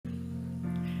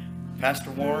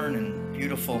Pastor Warren and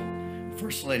beautiful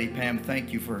First Lady Pam,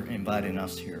 thank you for inviting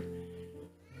us here.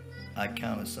 I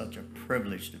count it such a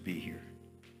privilege to be here.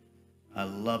 I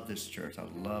love this church. I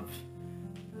love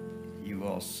you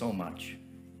all so much.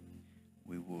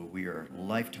 We are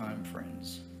lifetime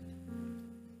friends.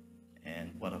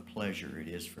 And what a pleasure it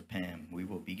is for Pam. We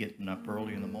will be getting up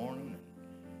early in the morning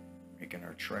and making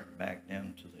our trek back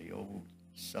down to the old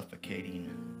suffocating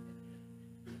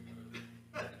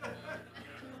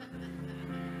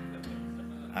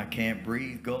I can't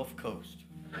breathe Gulf Coast.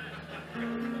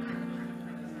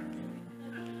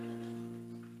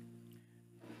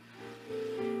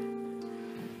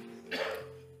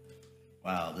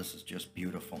 Wow, this is just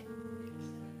beautiful.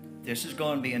 This is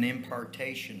going to be an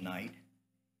impartation night.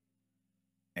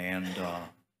 And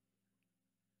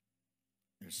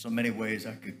there's so many ways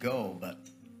I could go, but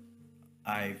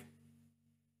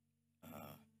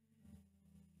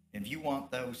if you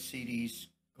want those CDs,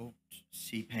 go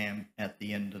see Pam at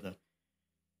the end of the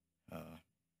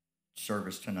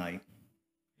service tonight.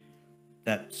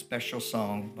 That special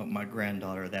song of my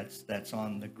granddaughter, that's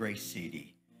on the Grace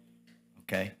CD.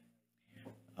 Okay?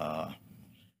 A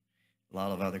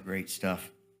lot of other great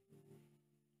stuff.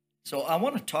 So I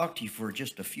want to talk to you for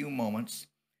just a few moments.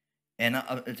 And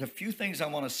there's a few things I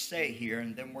want to say here,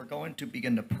 and then we're going to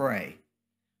begin to pray.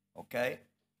 Okay?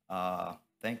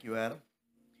 Thank you, Adam.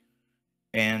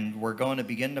 And we're going to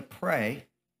begin to pray.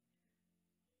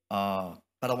 But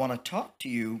I want to talk to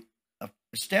you,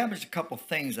 establish a couple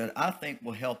things that I think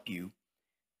will help you,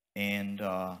 and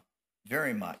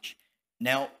very much.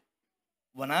 Now,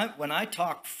 when I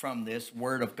talk from this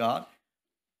Word of God,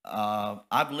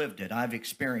 I've lived it. I've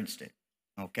experienced it.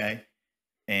 Okay?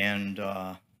 And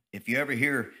if you ever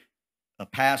hear a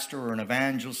pastor or an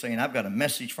evangelist saying, I've got a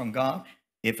message from God,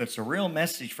 if it's a real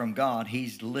message from God,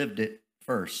 he's lived it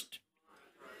first.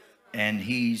 And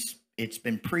it's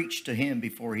been preached to him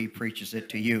before he preaches it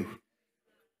to you.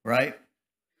 Right?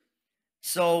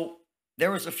 So there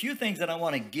was a few things that I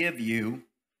want to give you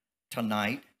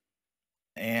tonight.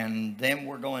 And then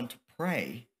we're going to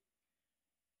pray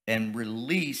and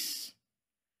release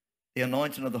the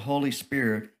anointing of the Holy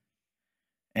Spirit.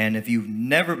 And if you've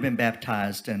never been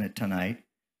baptized in it tonight,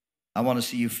 I want to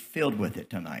see you filled with it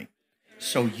tonight.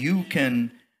 So you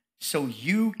can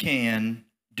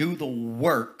do the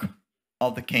work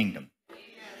of the kingdom.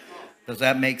 Does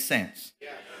that make sense?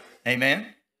 Amen?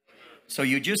 So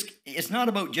it's not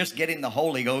about just getting the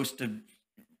Holy Ghost to,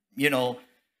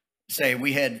 say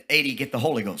we had 80 get the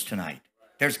Holy Ghost tonight.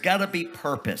 There's got to be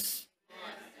purpose.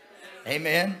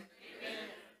 Amen?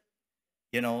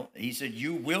 He said,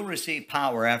 you will receive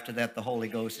power after that the Holy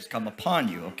Ghost has come upon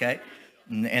you, okay?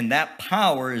 And that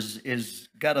power is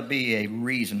got to be a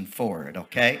reason for it,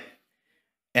 okay?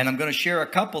 And I'm going to share a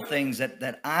couple things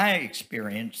that I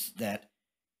experienced that's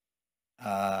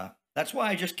why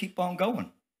I just keep on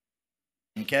going,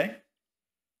 okay?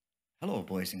 Hello,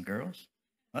 boys and girls.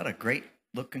 What a great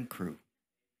looking crew.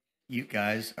 You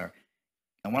guys are,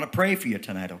 I want to pray for you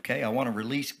tonight, okay? I want to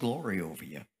release glory over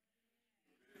you.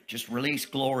 Just release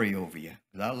glory over you.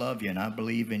 Because I love you and I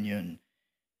believe in you.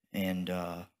 And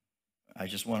I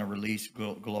just want to release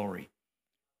glory.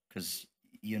 Because,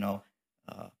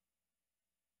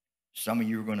 some of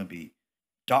you are going to be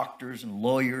doctors and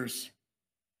lawyers,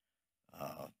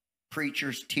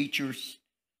 preachers, teachers.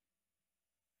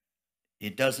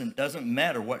 It doesn't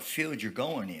matter what field you're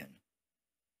going in.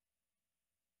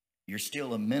 You're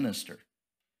still a minister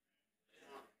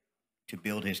to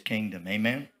build his kingdom.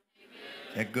 Amen?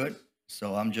 Is that good?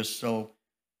 So I'm just so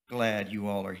glad you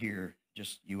all are here.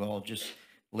 You all just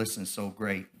listen so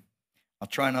great. I'll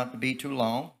try not to be too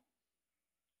long.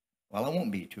 Well, I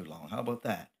won't be too long. How about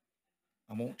that?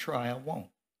 I won't try. I won't.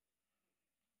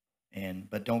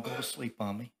 But don't go to sleep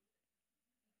on me.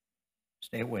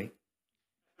 Stay awake.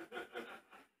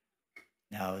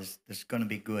 Now, this is going to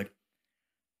be good.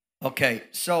 Okay,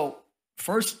 so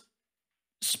first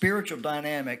spiritual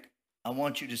dynamic I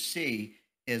want you to see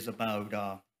is about,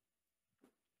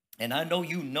 and I know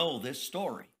you know this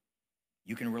story.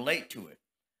 You can relate to it.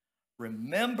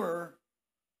 Remember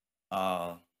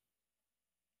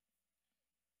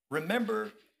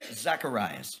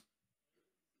Zacharias.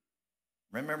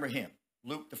 Remember him.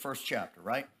 Luke, the first chapter,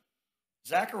 right?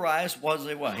 Zacharias was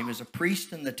a what? He was a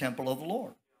priest in the temple of the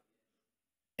Lord.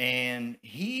 And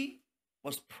he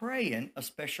was praying a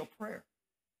special prayer.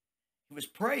 He was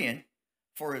praying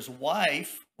for his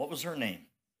wife. What was her name?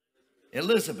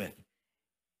 Elizabeth.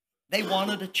 They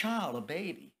wanted a child, a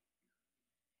baby.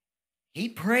 He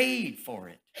prayed for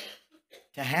it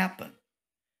to happen.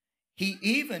 He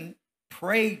even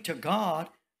prayed to God,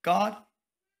 God,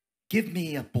 give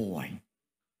me a boy.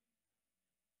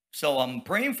 So I'm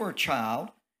praying for a child,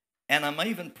 and I'm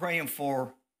even praying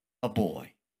for a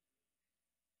boy.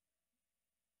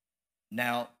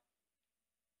 Now,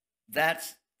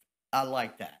 I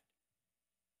like that.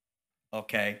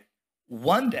 Okay.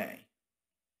 One day,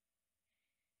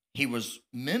 he was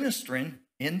ministering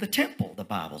in the temple, the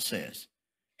Bible says,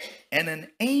 and an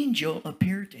angel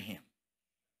appeared to him.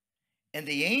 And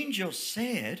the angel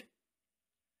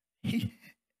he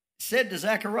said to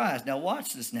Zacharias, now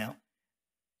watch this now.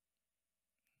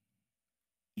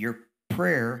 Your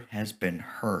prayer has been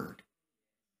heard.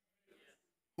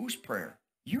 Whose prayer?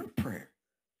 Your prayer.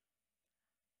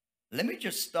 Let me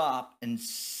just stop and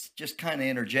just kind of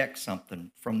interject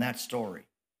something from that story.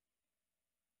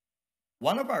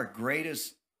 One of our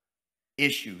greatest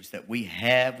issues that we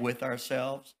have with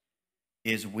ourselves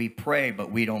is we pray,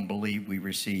 but we don't believe we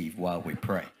receive while we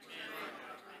pray.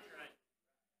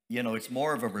 You know, it's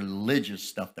more of a religious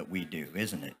stuff that we do,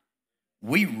 isn't it?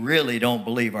 We really don't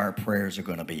believe our prayers are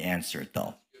going to be answered,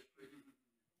 though.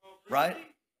 Right?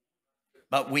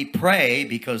 But we pray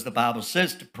because the Bible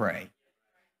says to pray.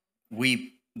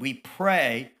 We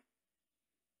pray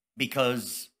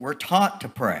because we're taught to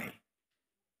pray.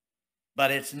 But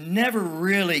it's never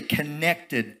really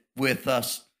connected with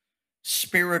us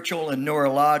spiritual and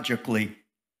neurologically.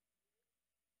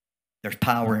 There's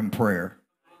power in prayer.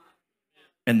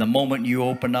 And the moment you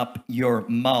open up your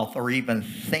mouth or even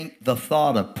think the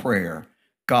thought of prayer,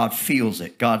 God feels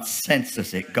it. God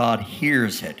senses it. God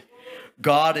hears it.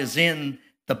 God is in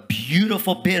the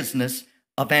beautiful business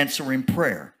of answering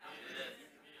prayer.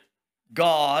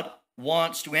 God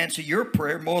wants to answer your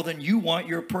prayer more than you want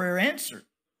your prayer answered.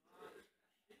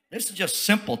 This is just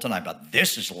simple tonight, but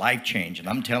this is life-changing.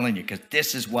 I'm telling you, because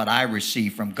this is what I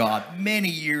received from God many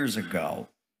years ago.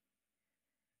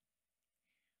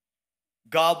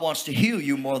 God wants to heal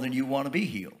you more than you want to be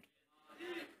healed.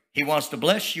 He wants to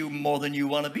bless you more than you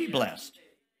want to be blessed.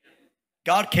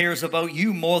 God cares about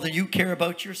you more than you care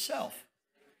about yourself.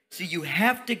 See, you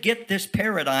have to get this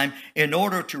paradigm in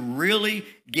order to really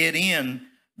get in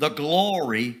the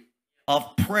glory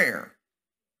of prayer.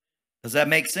 Does that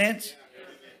make sense?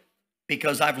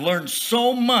 Because I've learned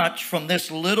so much from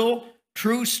this little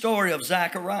true story of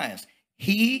Zacharias.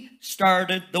 He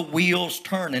started the wheels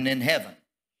turning in heaven.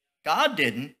 God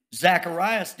didn't.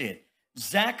 Zacharias did.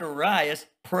 Zacharias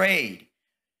prayed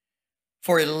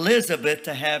for Elizabeth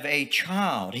to have a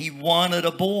child. He wanted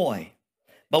a boy.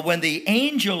 But when the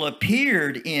angel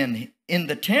appeared in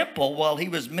the temple while he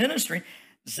was ministering,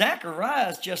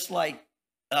 Zacharias just like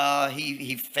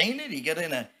he fainted.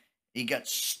 He got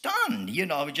stunned. You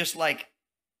know, just like,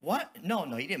 what? No,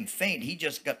 he didn't faint. He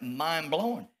just got mind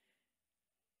blown.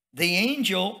 The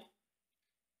angel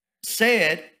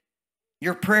said,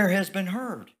 your prayer has been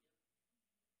heard.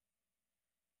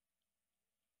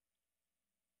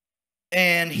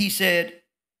 And he said,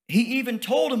 he even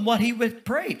told him what he had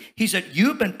prayed. He said,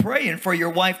 you've been praying for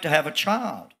your wife to have a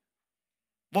child.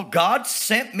 Well, God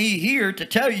sent me here to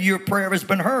tell you your prayer has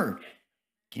been heard.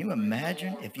 Can you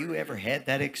imagine if you ever had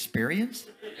that experience?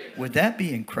 Would that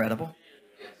be incredible?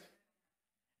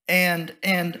 And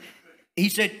he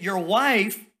said, your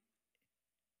wife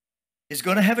is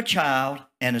going to have a child,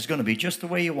 and it's going to be just the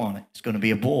way you want it. It's going to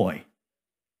be a boy.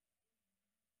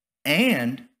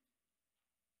 And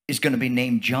it's going to be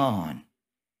named John.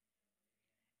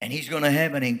 And he's going to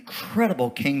have an incredible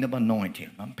kingdom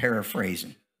anointing. I'm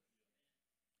paraphrasing.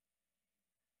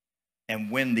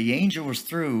 And when the angel was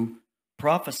through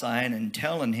prophesying and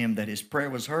telling him that his prayer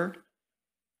was heard,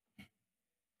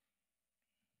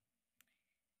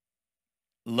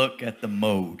 look at the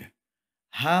mode.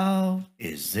 How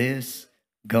is this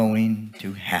going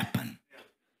to happen?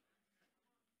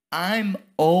 I'm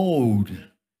old.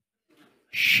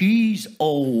 She's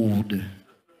old.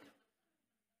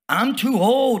 I'm too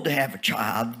old to have a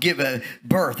child, give a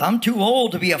birth. I'm too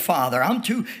old to be a father.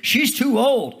 She's too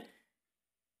old.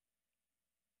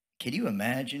 Can you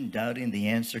imagine doubting the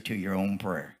answer to your own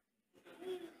prayer?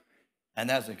 And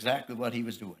that's exactly what he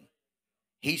was doing.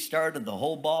 He started the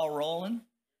whole ball rolling,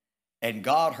 and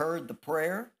God heard the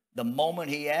prayer the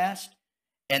moment he asked.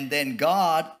 And then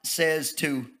God says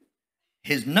to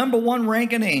his number one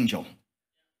ranking angel,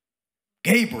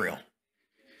 Gabriel.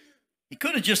 He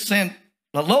could have just sent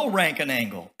a low-ranking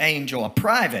angel, a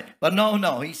private. But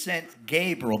no, he sent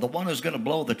Gabriel, the one who's going to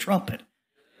blow the trumpet.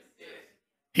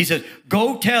 He says,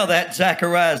 go tell that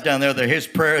Zacharias down there that his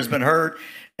prayer has been heard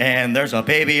and there's a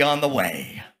baby on the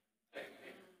way.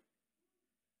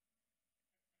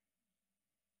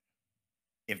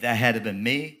 If that had been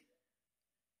me,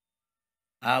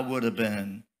 I would have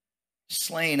been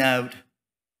slain out,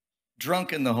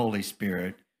 drunk in the Holy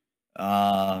Spirit,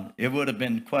 It would have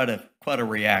been quite a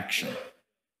reaction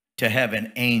to have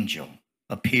an angel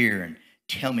appear and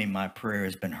tell me my prayer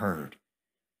has been heard.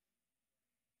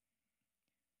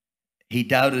 He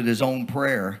doubted his own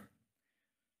prayer.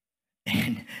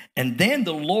 And then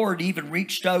the Lord even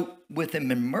reached out with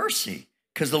him in mercy,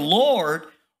 because the Lord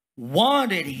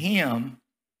wanted him,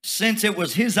 since it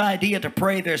was his idea to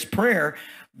pray this prayer,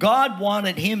 God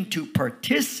wanted him to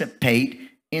participate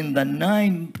in the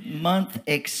 9-month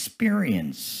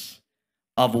experience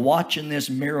of watching this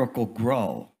miracle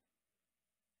grow.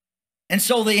 And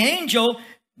so the angel,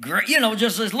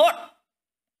 just says, look,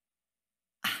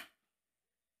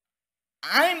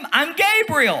 I'm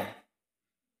Gabriel.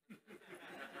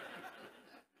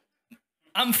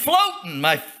 I'm floating.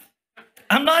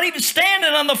 I'm not even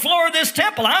standing on the floor of this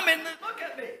temple. Look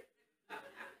at me.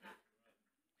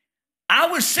 I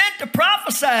was sent to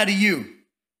prophesy to you.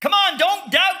 Come on,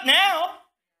 don't doubt now.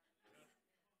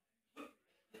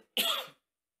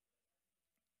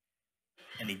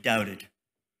 And he doubted.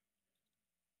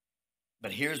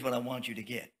 But here's what I want you to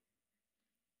get.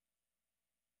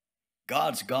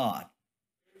 God's God.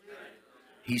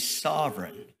 He's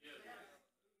sovereign.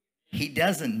 He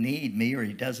doesn't need me, or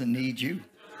he doesn't need you.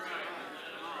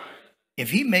 If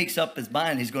he makes up his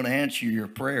mind he's going to answer your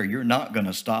prayer, you're not going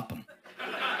to stop him.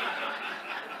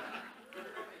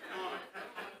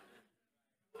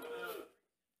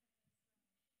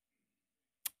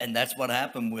 And that's what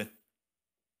happened with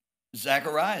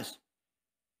Zacharias.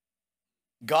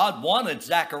 God wanted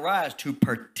Zacharias to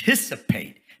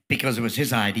participate because it was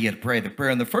his idea to pray the prayer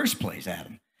in the first place,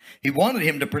 Adam. He wanted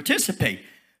him to participate,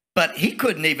 but he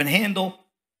couldn't even handle,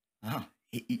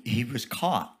 he was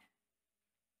caught.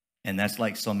 And that's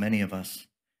like so many of us.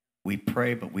 We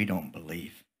pray, but we don't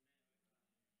believe.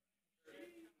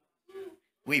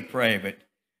 We pray, but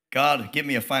God, give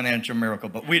me a financial miracle,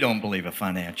 but we don't believe a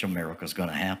financial miracle is going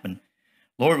to happen.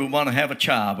 Lord, we want to have a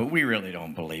child, but we really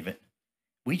don't believe it.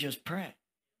 We just pray.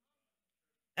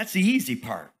 That's the easy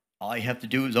part. All you have to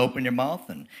do is open your mouth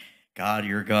and, God,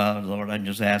 you're God, Lord, I'm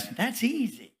just asking. That's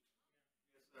easy.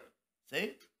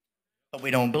 See? But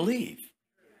we don't believe.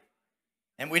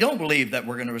 And we don't believe that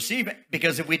we're going to receive it,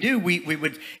 because if we do, we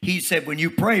would, he said, when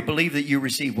you pray, believe that you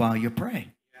receive while you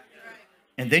pray.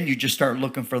 And then you just start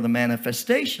looking for the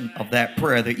manifestation of that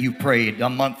prayer that you prayed a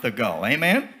month ago.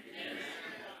 Amen?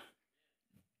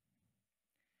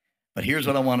 But here's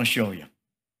what I want to show you.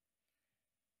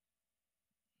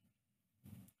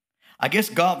 I guess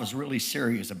God was really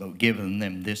serious about giving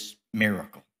them this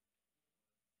miracle,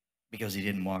 because he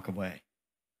didn't walk away.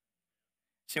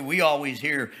 See, we always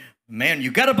hear, man, you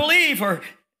got to believe,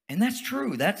 and that's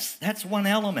true. That's one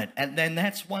element. And then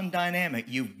that's one dynamic.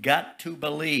 You've got to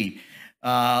believe.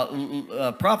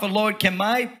 Prophet Lloyd, can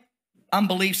my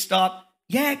unbelief stop?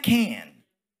 Yeah, it can.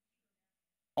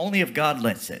 Only if God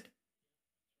lets it.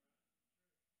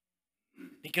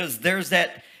 Because there's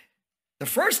that, the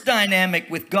first dynamic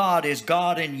with God is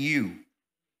God and you.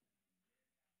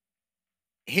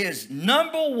 His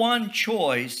number one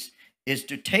choice is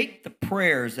to take the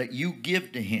prayers that you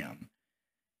give to him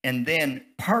and then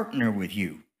partner with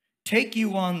you, take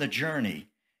you on the journey,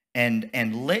 and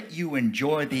let you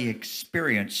enjoy the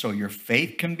experience so your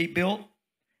faith can be built.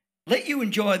 Let you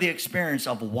enjoy the experience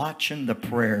of watching the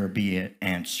prayer be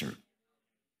answered.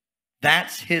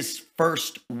 That's his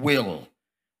first will,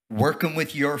 working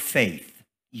with your faith,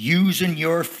 using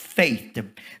your faith to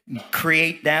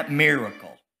create that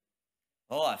miracle.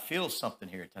 Oh, I feel something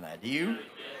here tonight. Do you?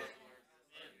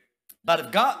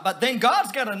 But then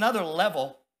God's got another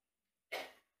level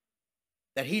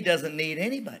that he doesn't need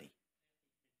anybody.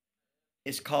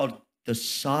 It's called the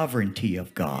sovereignty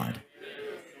of God.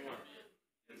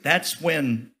 That's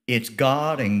when it's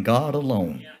God and God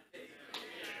alone.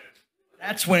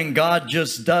 That's when God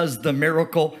just does the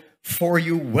miracle for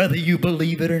you, whether you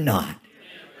believe it or not.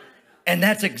 And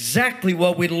that's exactly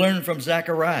what we learned from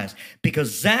Zacharias, because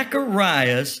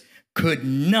Zacharias could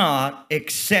not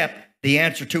accept the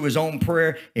answer to his own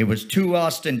prayer. It was too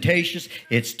ostentatious.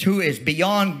 It's too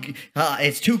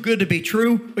good to be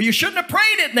true. But you shouldn't have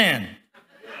prayed it then.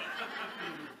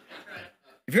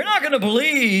 If you're not going to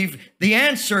believe the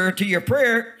answer to your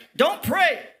prayer, don't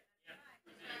pray.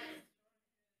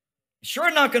 It's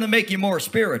sure not going to make you more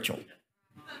spiritual.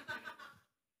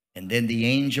 And then the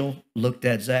angel looked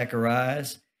at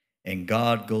Zacharias, and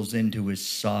God goes into his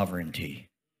sovereignty.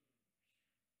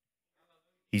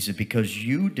 He said, because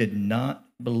you did not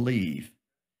believe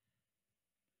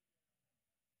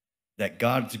that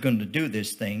God's going to do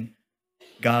this thing,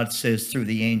 God says through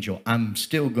the angel, I'm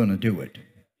still going to do it.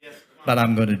 But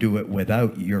I'm going to do it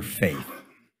without your faith.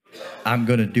 I'm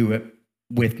going to do it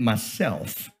with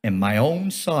myself and my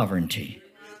own sovereignty.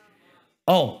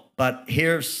 Oh, but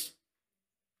here's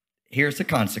the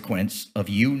consequence of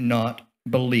you not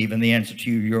believing the answer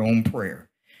to your own prayer.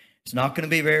 It's not going to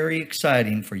be very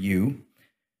exciting for you.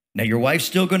 Now, your wife's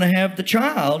still going to have the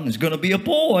child, and it's going to be a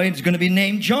boy. It's going to be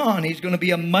named John. He's going to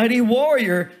be a mighty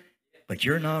warrior, but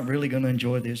you're not really going to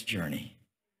enjoy this journey.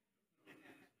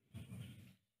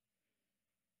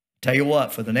 Tell you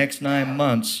what, for the next 9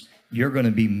 months, you're going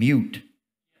to be mute.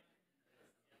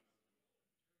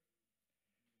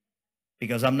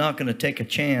 Because I'm not going to take a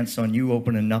chance on you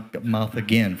opening up your mouth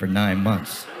again for 9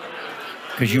 months.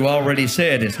 Because you already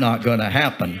said it's not going to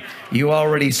happen. You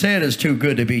already said it's too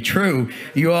good to be true.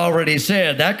 You already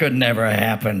said that could never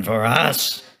happen for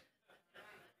us.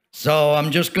 So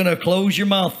I'm just going to close your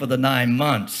mouth for the 9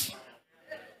 months.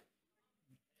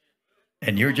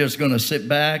 And you're just going to sit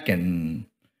back and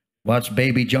watch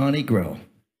baby Johnny grow.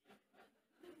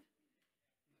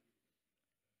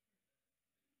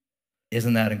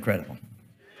 Isn't that incredible?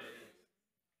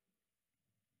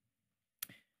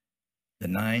 The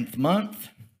 9th month,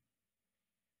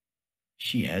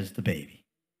 she has the baby.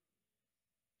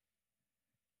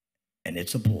 And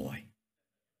it's a boy.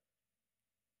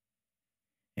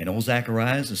 And old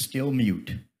Zacharias is still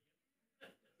mute.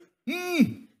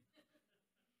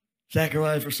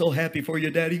 Zacharias, we're so happy for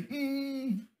you,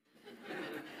 Daddy.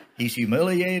 He's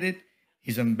humiliated.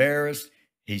 He's embarrassed.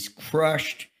 He's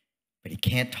crushed. But he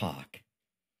can't talk.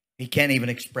 He can't even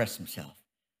express himself.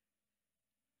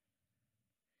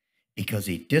 Because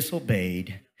he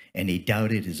disobeyed and he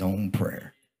doubted his own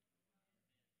prayer.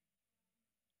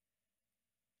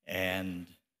 And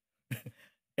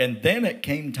then it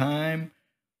came time,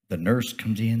 the nurse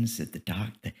comes in and said, the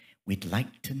doctor, we'd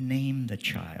like to name the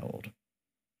child.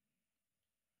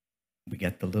 We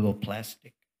got the little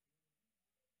plastic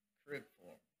crib for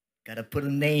him. Got to put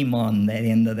a name on that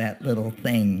end of that little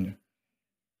thing.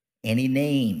 Any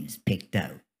names picked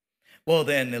out? Well,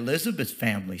 then Elizabeth's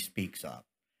family speaks up.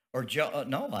 Or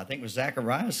no, I think it was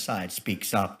Zachariah's side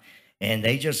speaks up. And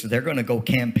they're going to go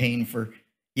campaign for,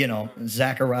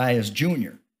 Zacharias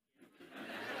Jr.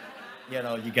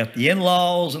 You got the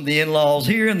in-laws and the in-laws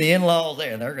here and the in-laws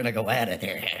there. They're going to go at it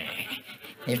there.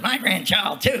 He's my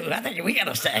grandchild, too. I think we got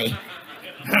to say.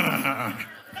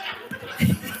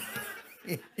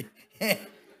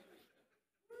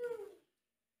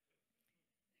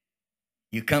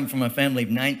 You come from a family of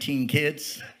 19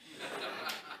 kids.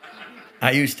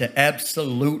 I used to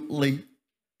absolutely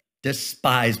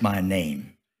despise my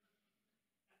name.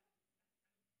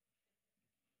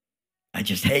 I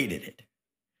just hated it.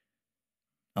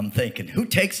 I'm thinking, who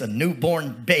takes a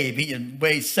newborn baby and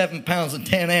weighs 7 pounds and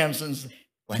 10 ounces?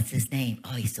 What's his name?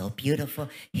 Oh, he's so beautiful.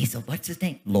 What's his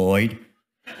name? Lloyd.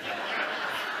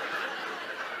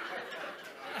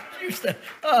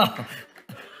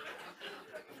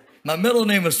 My middle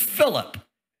name was Philip.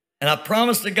 And I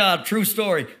promised to God, true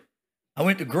story, I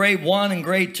went to grade 1 and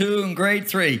grade 2 and grade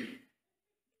 3.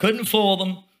 Couldn't fool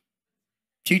them.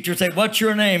 Teacher would say, what's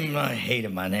your name? I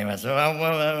hated my name. I said,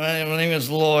 my name is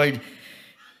Lloyd.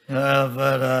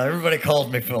 But everybody calls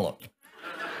me Philip.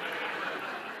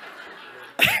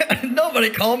 Nobody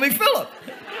called me Philip.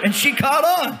 And she caught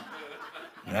on.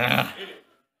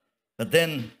 But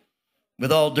then,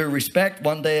 with all due respect,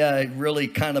 one day I really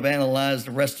kind of analyzed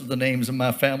the rest of the names of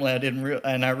my family.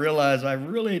 And I realized I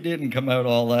really didn't come out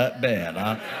all that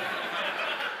bad.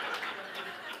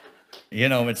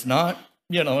 It's not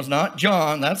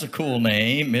John. That's a cool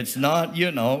name. It's not,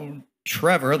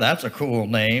 Trevor. That's a cool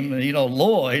name.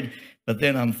 Lloyd. But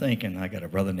then I'm thinking, I got a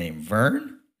brother named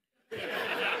Vern.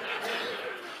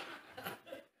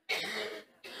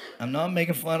 I'm not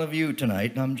making fun of you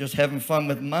tonight. I'm just having fun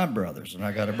with my brothers. And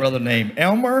I got a brother named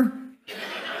Elmer.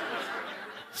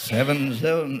 7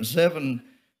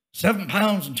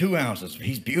 pounds and 2 ounces.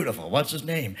 He's beautiful. What's his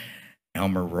name?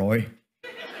 Elmer Roy.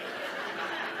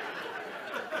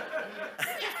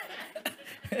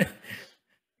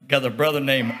 Got a brother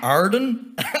named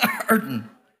Arden. Arden.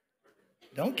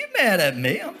 Don't get mad at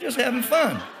me. I'm just having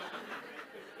fun.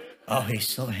 Oh, he's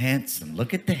so handsome.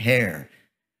 Look at the hair.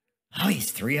 Oh,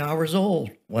 he's 3 hours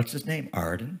old. What's his name?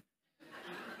 Arden.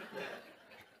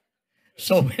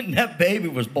 So when that baby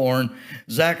was born,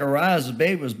 Zacharias'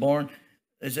 baby was born,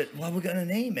 they said, what are we going to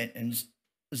name it? And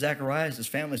Zacharias'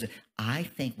 family said, I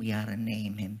think we ought to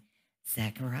name him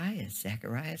Zacharias.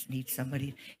 Zacharias needs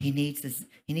somebody. He needs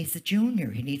a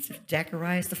junior. He needs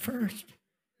Zacharias the first.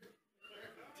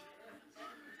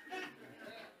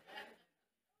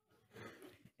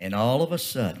 And all of a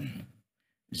sudden,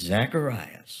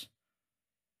 Zacharias,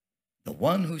 the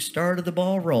one who started the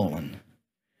ball rolling,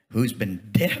 who's been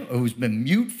deaf, who's been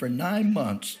mute for 9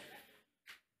 months,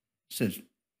 says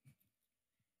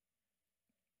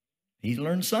he's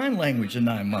learned sign language in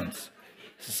 9 months.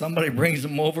 So somebody brings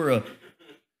him over a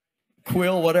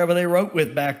quill, whatever they wrote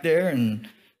with back there, and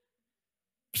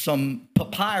some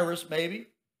papyrus maybe,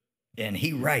 and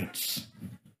he writes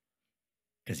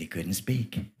because he couldn't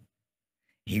speak.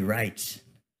 He writes,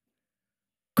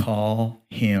 call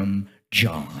him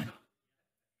John.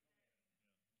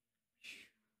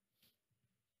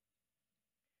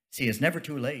 See, it's never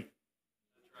too late.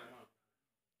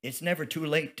 It's never too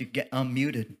late to get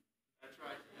unmuted.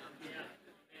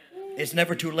 It's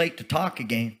never too late to talk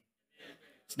again.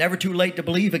 It's never too late to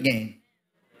believe again.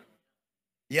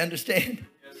 You understand?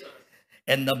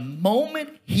 And the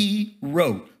moment he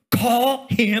wrote, call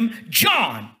him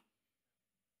John,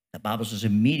 the Bible says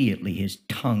immediately his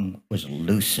tongue was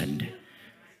loosened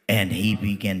and he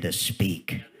began to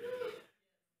speak.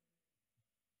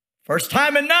 First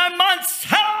time in 9 months,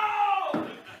 hello,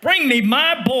 bring me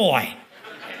my boy.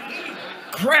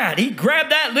 He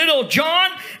grabbed that little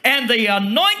John, and the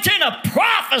anointing of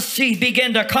prophecy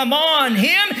began to come on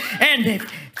him. And the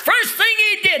first thing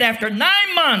he did after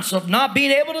 9 months of not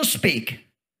being able to speak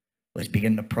was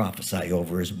begin to prophesy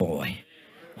over his boy,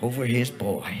 over his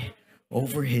boy,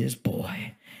 over his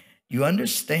boy. You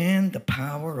understand the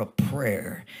power of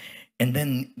prayer. And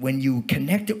then when you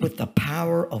connect it with the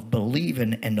power of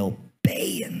believing and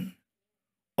obeying,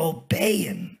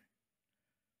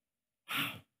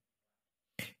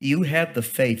 you have the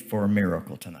faith for a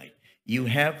miracle tonight. You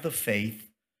have the faith.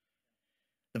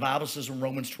 The Bible says in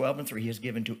Romans 12:3, he has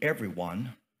given to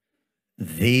everyone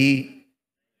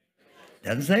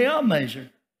doesn't say our measure.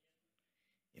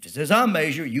 If it says our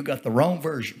measure, you got the wrong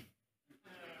version.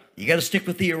 You got to stick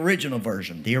with the original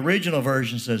version. The original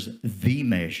version says the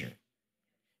measure.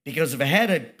 Because if it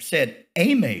had said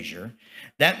a measure,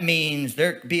 that means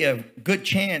there'd be a good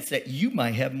chance that you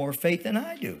might have more faith than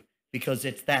I do. Because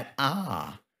it's that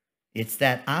it's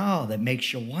that that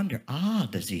makes you wonder,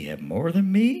 does he have more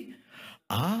than me?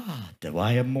 Do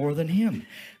I have more than him?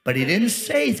 But he didn't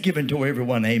say he's given to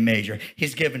everyone a measure.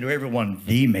 He's given to everyone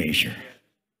the measure.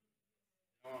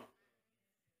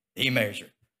 The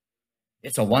measure.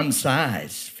 It's a one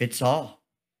size fits all.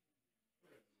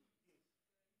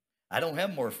 I don't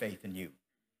have more faith than you.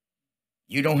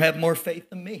 You don't have more faith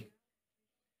than me.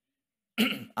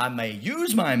 I may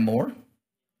use mine more.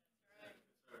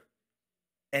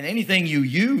 And anything you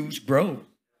use grows.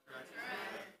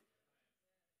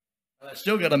 I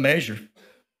still got a measure.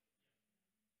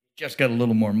 Just got a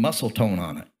little more muscle tone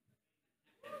on it.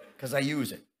 Because I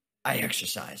use it. I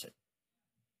exercise it.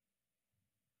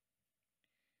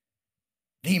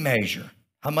 The measure.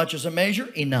 How much is a measure?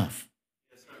 Enough.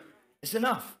 It's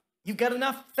enough. You've got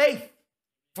enough faith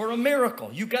for a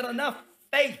miracle. You've got enough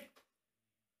faith.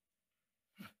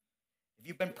 If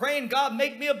you've been praying, God,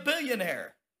 make me a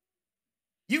billionaire,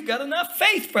 you've got enough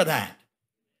faith for that.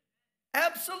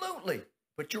 Absolutely.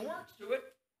 Put your words to it.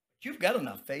 But you've got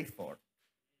enough faith for it.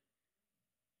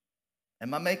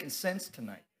 Am I making sense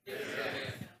tonight? Yes.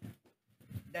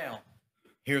 Now,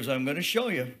 here's what I'm going to show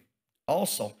you.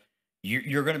 Also,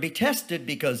 you're going to be tested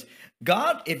because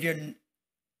God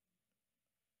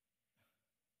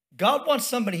wants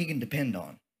somebody he can depend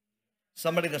on.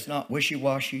 Somebody that's not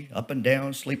wishy-washy, up and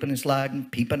down, sleeping and sliding,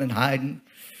 peeping and hiding,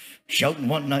 shouting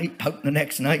one night, pouting the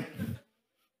next night.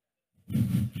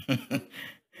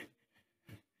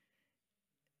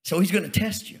 So he's going to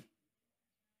test you.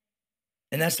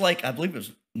 And that's like, I believe it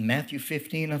was Matthew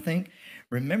 15, I think.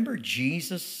 Remember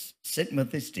Jesus sitting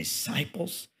with his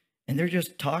disciples, and they're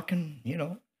just talking,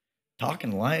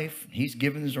 talking life. He's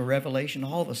giving us a revelation.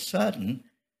 All of a sudden,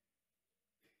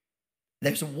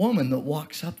 there's a woman that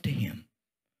walks up to him.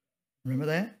 Remember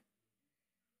that?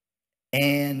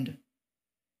 And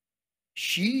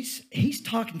he's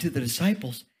talking to the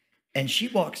disciples, and she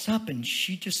walks up and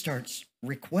she just starts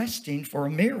requesting for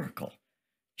a miracle.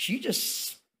 She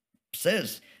just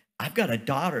says, I've got a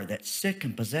daughter that's sick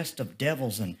and possessed of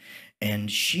devils,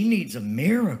 and she needs a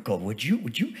miracle. Would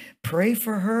you pray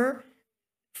for her?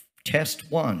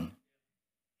 Test 1.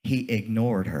 He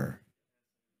ignored her.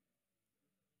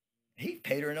 He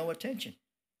paid her no attention.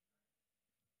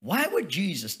 Why would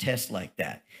Jesus test like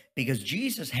that? Because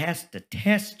Jesus has to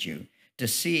test you to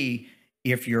see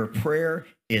if your prayer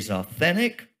is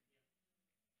authentic.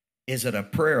 Is it a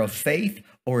prayer of faith,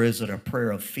 or is it a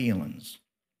prayer of feelings?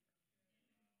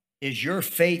 Is your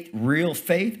faith real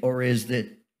faith, or is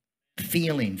it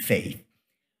feeling faith?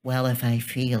 Well, if I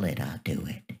feel it, I'll do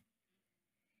it.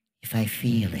 If I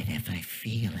feel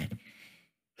it.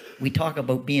 We talk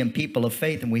about being people of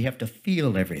faith, and we have to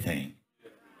feel everything.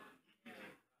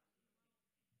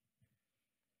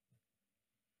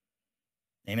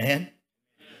 Amen?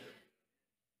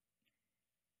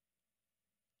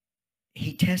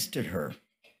 He tested her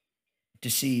to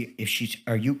see if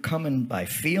are you coming by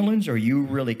feelings or are you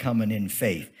really coming in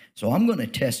faith? So I'm going to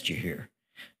test you here.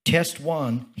 Test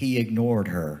one, he ignored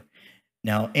her.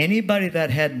 Now, anybody that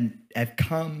had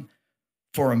come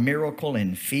for a miracle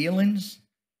in feelings,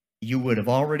 you would have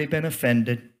already been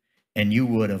offended and you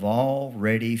would have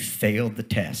already failed the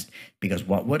test. Because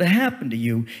what would have happened to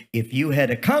you if you had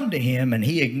to come to him and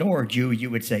he ignored you, you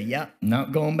would say, yeah,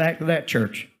 not going back to that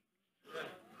church.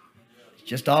 It's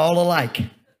just all alike.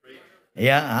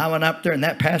 Yeah, I went up there and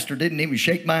that pastor didn't even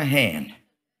shake my hand.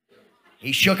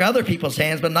 He shook other people's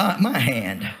hands, but not my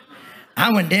hand.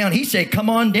 I went down, he said, come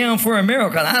on down for a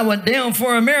miracle. I went down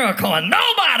for a miracle and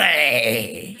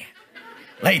nobody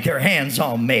laid their hands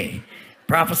on me.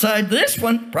 Prophesied this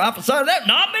one, prophesied that,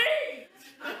 not me.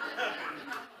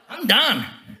 I'm done.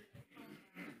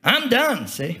 I'm done,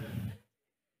 see?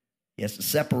 He has to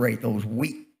separate those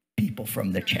wheat people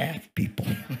from the chaff people.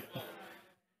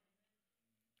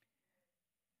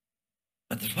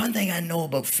 But there's one thing I know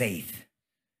about faith.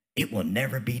 It will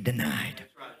never be denied.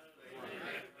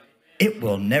 It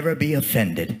will never be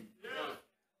offended.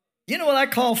 You know what I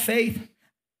call faith?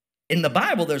 In the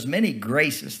Bible, there's many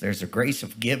graces. There's a grace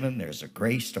of giving. There's a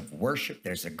grace of worship.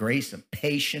 There's a grace of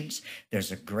patience.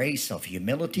 There's a grace of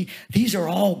humility. These are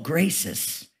all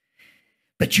graces.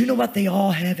 But you know what they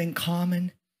all have in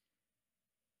common?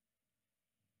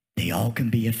 They all can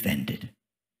be offended.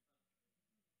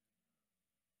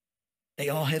 They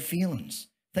all have feelings.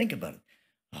 Think about it.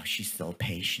 Oh, she's so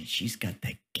patient. She's got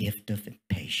the gift of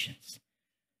patience.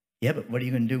 Yeah, but what are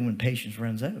you going to do when patience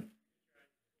runs out?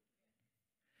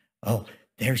 Oh,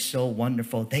 they're so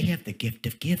wonderful. They have the gift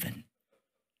of giving.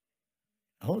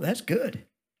 Oh, that's good.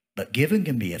 But giving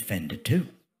can be offended too.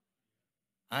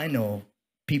 I know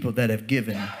people that have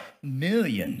given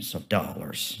millions of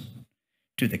dollars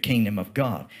to the kingdom of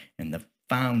God and they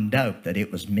found out that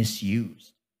it was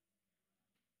misused.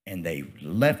 And they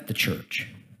left the church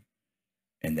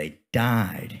and they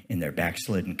died in their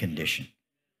backslidden condition.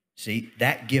 See,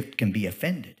 that gift can be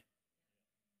offended.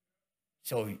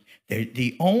 So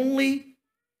the only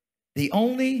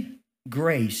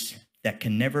grace that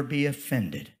can never be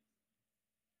offended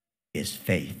is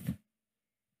faith.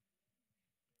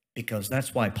 Because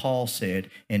that's why Paul said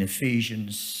in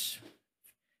Ephesians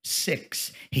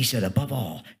 6, he said, above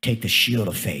all, take the shield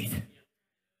of faith.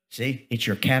 See, it's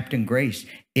your captain grace.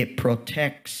 It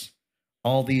protects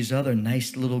all these other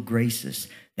nice little graces.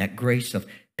 That grace of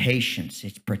patience,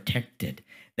 it's protected.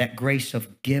 That grace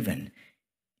of giving,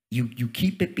 you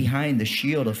keep it behind the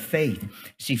shield of faith.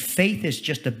 See, faith is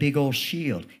just a big old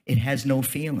shield. It has no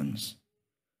feelings.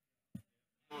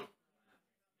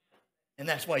 And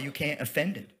that's why you can't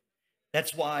offend it.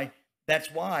 That's why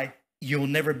you'll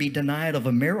never be denied of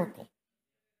a miracle.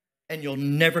 And you'll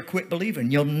never quit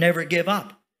believing. You'll never give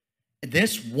up.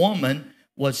 This woman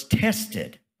was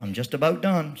tested. I'm just about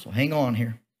done, so hang on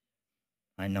here.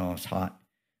 I know it's hot,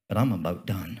 but I'm about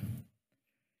done.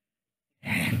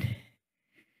 And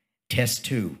test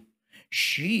 2.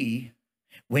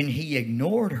 When he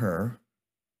ignored her,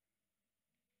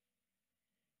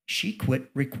 she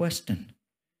quit requesting.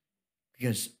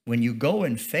 Because when you go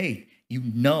in faith, you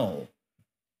know,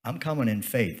 I'm coming in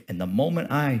faith. And the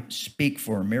moment I speak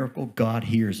for a miracle, God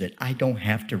hears it. I don't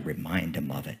have to remind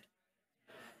him of it.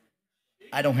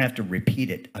 I don't have to repeat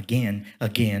it again,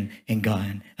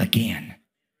 and again.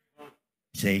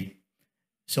 See?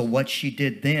 So what she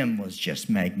did then was just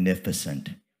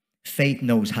magnificent. Faith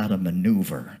knows how to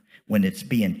maneuver when it's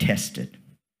being tested.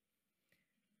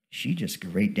 She just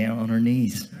got right down on her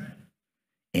knees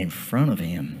in front of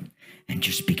him and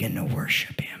just began to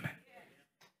worship him.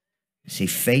 See,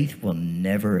 faith will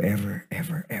never, ever,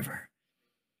 ever, ever.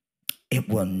 It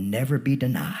will never be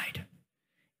denied.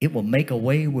 It will make a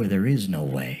way where there is no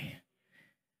way.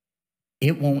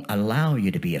 It won't allow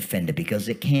you to be offended because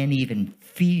it can't even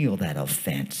feel that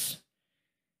offense.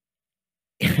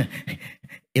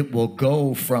 It will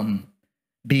go from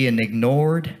being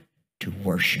ignored to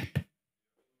worship.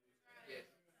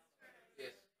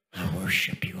 I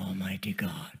worship you, Almighty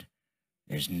God.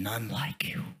 There's none like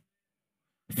you.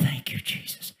 Thank you,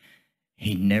 Jesus.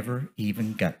 He never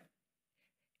even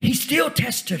he still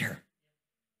tested her.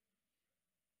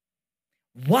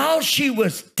 While she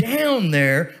was down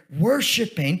there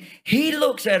worshiping, he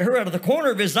looks at her out of the corner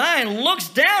of his eye and looks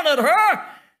down at her.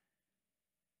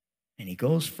 And he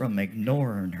goes from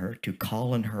ignoring her to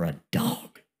calling her a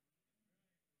dog.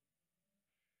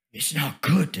 It's not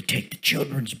good to take the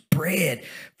children's bread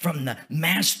from the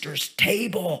master's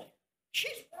table.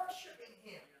 She's worshiping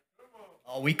him.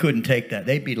 Oh, we couldn't take that.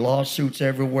 They'd be lawsuits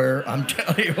everywhere. I'm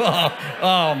telling you.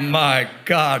 Oh my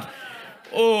God.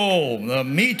 Oh, the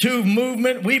Me Too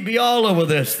movement, we'd be all over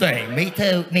this thing. Me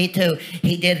too, me too.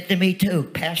 He did it to me too.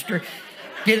 Pastor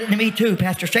did it to me too.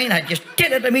 Pastor Shane, I just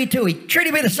did it to me too. He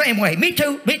treated me the same way. Me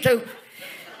too, me too.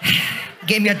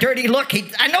 Gave me a dirty look.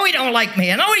 I know he don't like me.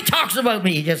 I know he talks about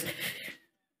me. He just...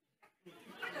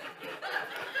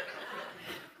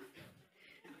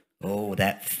 Oh,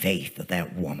 that faith of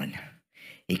that woman.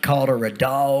 He called her a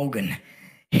dog, and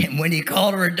when he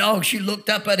called her a dog, she looked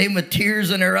up at him with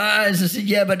tears in her eyes and said,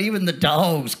 yeah, but even the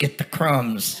dogs get the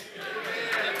crumbs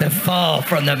that fall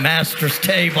from the master's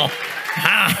table.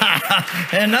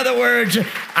 In other words,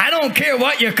 I don't care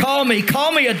what you call me.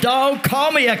 Call me a dog,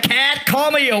 call me a cat,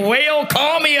 call me a whale,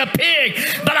 call me a pig.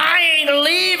 But I ain't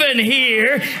leaving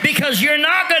here because you're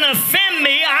not going to offend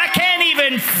me. I can't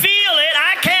even feel it.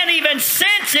 I can't even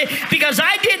sense it because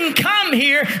I didn't come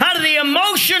here out of the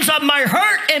emotions of my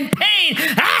hurt and pain.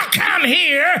 I come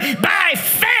here by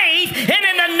faith, and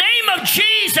in the name of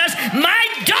Jesus, my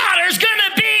daughter's going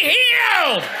to be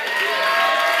healed.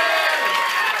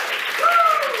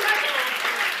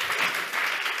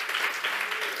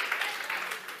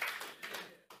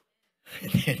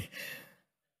 And then,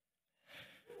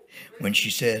 when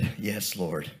she said, yes,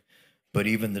 Lord, but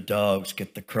even the dogs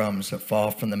get the crumbs that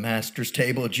fall from the master's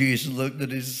table, Jesus looked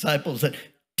at his disciples and said,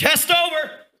 test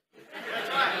over.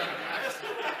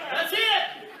 That's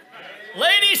it.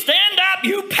 Ladies, stand up.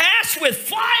 You pass with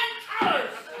flying colors.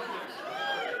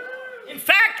 In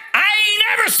fact, I ain't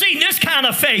ever seen this kind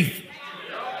of faith.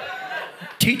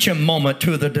 Teach a moment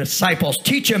to the disciples.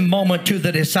 Teach a moment to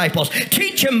the disciples.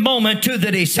 Teach a moment to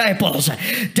the disciples.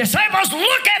 Disciples,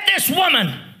 look at this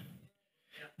woman.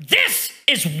 This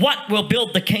is what will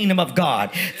build the kingdom of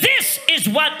God. This is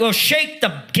what will shake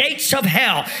the gates of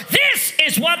hell. This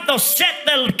is what will set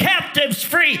the captives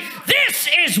free. This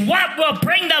is what will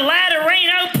bring the latter rain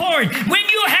outpouring. When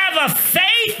you have a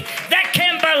faith that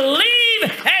can believe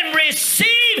and receive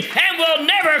and will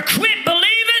never quit believing,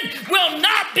 will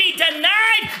not be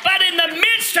denied, but in the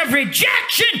midst of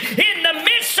rejection, in the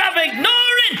midst of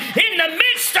ignoring, in the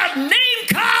midst of name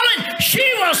calling,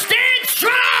 she will stand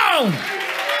strong.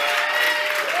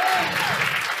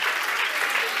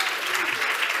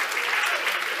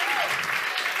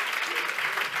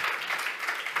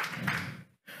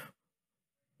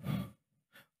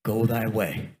 Go thy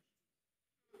way.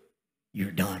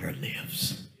 Your daughter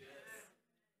lives.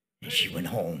 And she went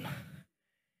home.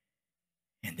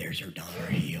 And there's her daughter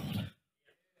healed.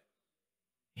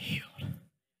 Healed.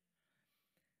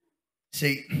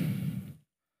 See,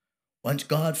 once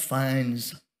God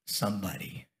finds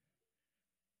somebody,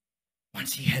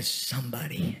 once he has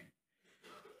somebody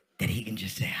that he can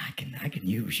just say, I can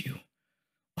use you.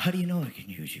 How do you know I can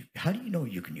use you? How do you know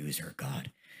you can use her,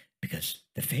 God? Because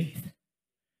the faith.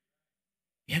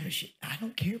 Yeah, but I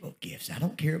don't care about gifts. I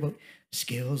don't care about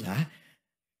skills.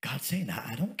 God's saying,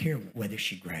 I don't care whether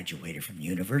she graduated from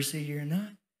university or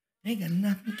not. It ain't got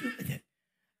nothing to do with it.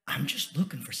 I'm just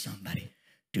looking for somebody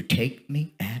to take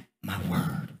me at my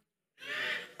word.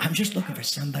 I'm just looking for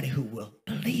somebody who will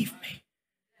believe me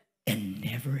and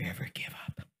never, ever give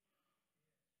up.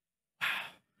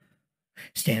 Wow.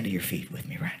 Stand to your feet with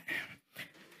me right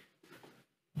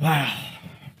now. Wow.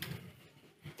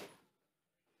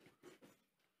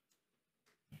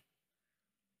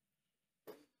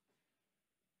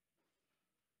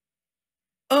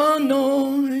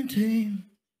 Anointing,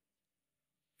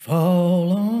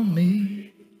 fall on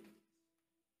me.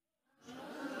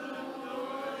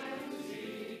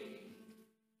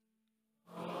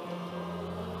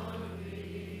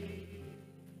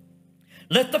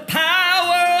 Let the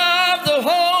power of the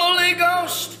Holy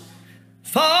Ghost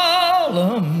fall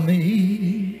on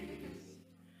me.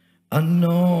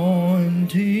 Anointing,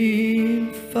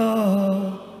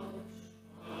 fall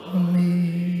on me.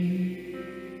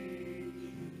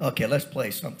 Okay, let's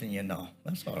play something you know.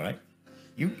 That's all right.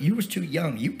 You was too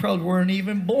young. You probably weren't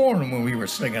even born when we were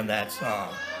singing that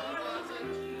song.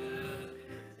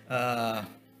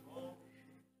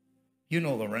 You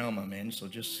know the realm I'm in, so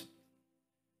just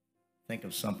think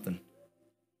of something.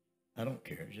 I don't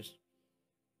care. Just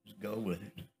go with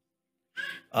it.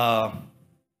 I'm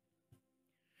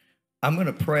going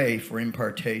to pray for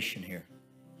impartation here.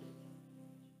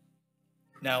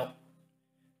 Now,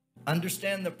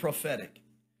 understand the prophetic.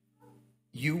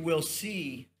 You will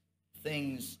see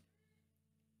things,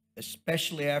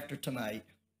 especially after tonight,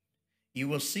 you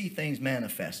will see things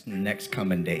manifest in the next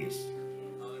coming days.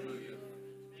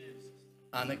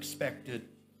 Unexpected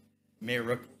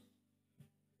miracle.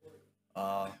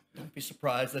 Don't be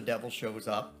surprised the devil shows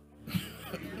up.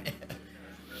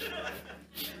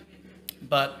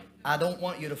 But I don't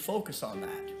want you to focus on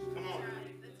that.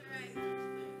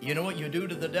 You know what you do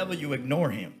to the devil? You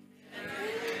ignore him.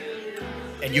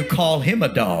 And you call him a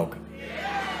dog.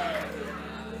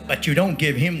 But you don't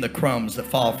give him the crumbs that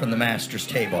fall from the master's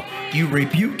table. You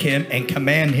rebuke him and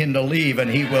command him to leave, and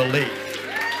he will leave.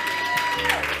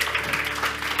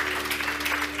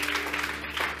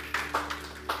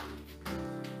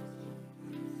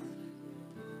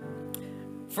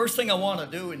 First thing I want to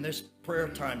do in this prayer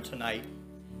time tonight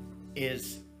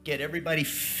is get everybody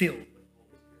filled.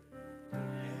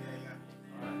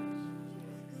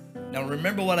 Now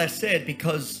remember what I said,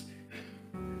 because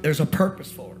there's a purpose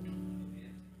for it.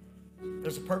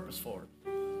 There's a purpose for it.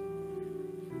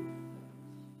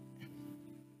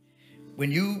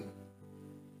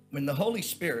 When the Holy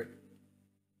Spirit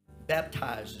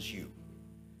baptizes you,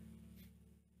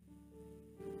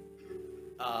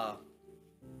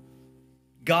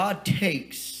 God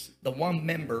takes the one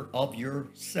member of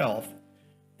yourself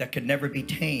that could never be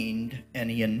tamed,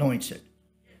 and he anoints it.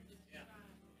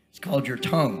 It's called your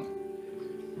tongue.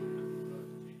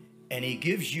 And he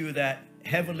gives you that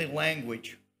heavenly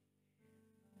language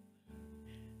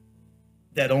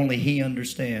that only he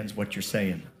understands what you're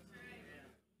saying.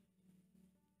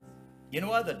 You know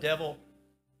why the devil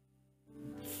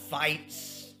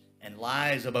fights and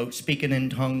lies about speaking in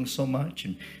tongues so much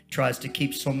and tries to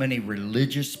keep so many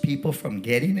religious people from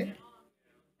getting it?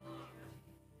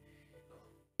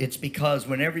 It's because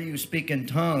whenever you speak in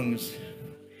tongues,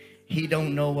 he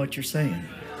don't know what you're saying.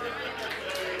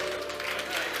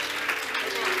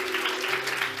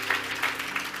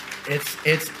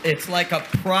 It's like a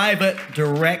private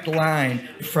direct line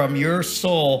from your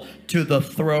soul to the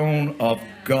throne of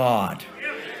God.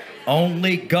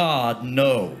 Only God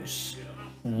knows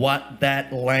what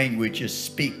that language is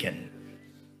speaking.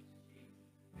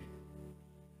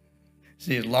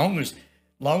 See, as long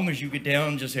as you get down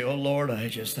and just say, "Oh Lord, I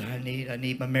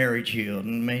need my marriage healed,"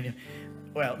 and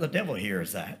well, the devil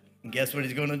hears that, and guess what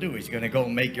he's going to do? He's going to go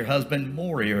and make your husband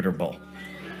more irritable.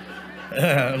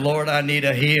 Lord, I need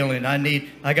a healing.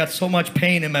 I got so much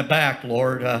pain in my back,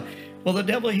 Lord. Well, the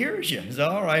devil hears you. He's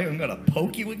all right. I'm going to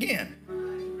poke you again.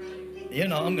 You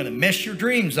know, I'm going to mess your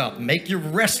dreams up, make you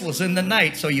restless in the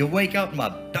night, so you wake up and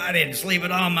I didn't sleep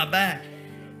it on my back.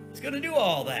 He's going to do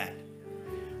all that.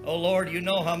 Oh, Lord, you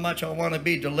know how much I want to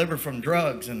be delivered from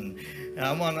drugs, and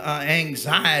I want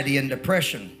anxiety and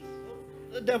depression.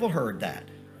 The devil heard that.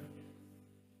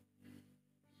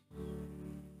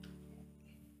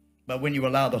 But when you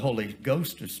allow the Holy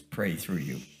Ghost to pray through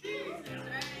you,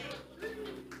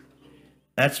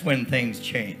 that's when things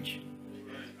change.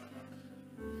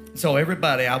 So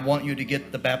everybody, I want you to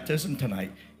get the baptism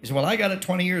tonight. You say, "Well, I got it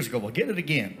 20 years ago." Well, get it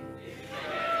again.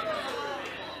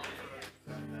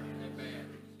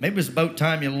 Maybe it's about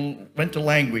time you went to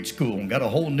language school and got a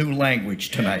whole new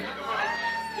language tonight.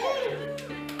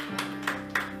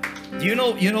 Do you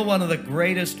know one of the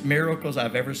greatest miracles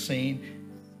I've ever seen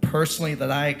personally that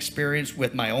I experienced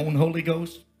with my own Holy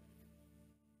Ghost?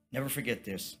 Never forget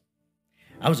this.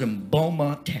 I was in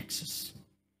Beaumont, Texas.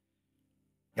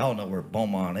 Y'all know where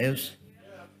Beaumont is.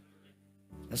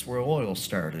 That's where oil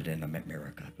started in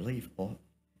America, I believe. Well,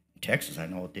 in Texas, I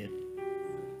know it did.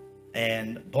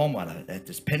 And Beaumont, at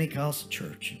this Pentecostal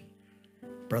church,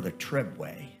 Brother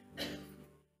Trebway.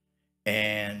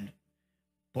 And,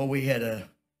 well, we had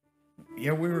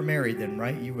we were married then,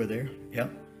 right? You were there?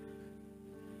 Yep.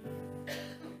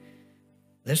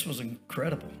 This was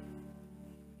incredible.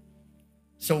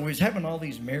 So we was having all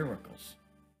these miracles.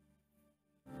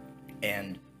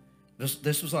 And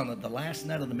this was on the last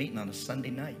night of the meeting on a Sunday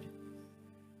night.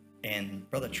 And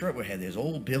Brother Trevor had this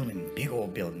old building, big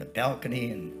old building, a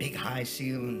balcony and big high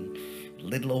ceiling,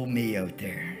 little old me out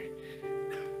there.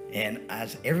 And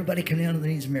as everybody came down to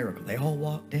these miracles, they all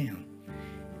walked down.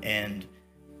 And,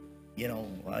 you know,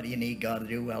 what do you need God to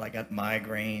do? Well, I got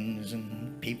migraines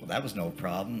and people, that was no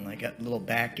problem. I got a little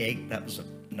backache, that was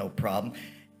no problem.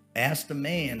 Asked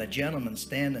a gentleman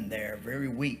standing there, very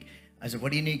weak. I said,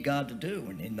 "What do you need God to do?"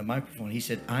 And in the microphone, he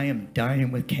said, "I am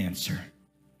dying with cancer."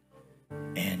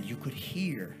 And you could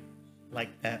hear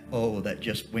like that, oh, that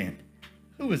just went.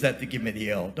 Who was that to give me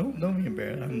the L? Don't be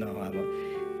embarrassed. No, I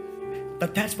won't.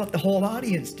 But that's what the whole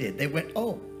audience did. They went,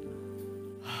 oh,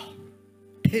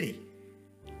 pity.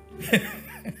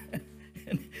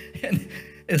 and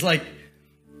it's like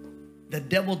the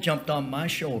devil jumped on my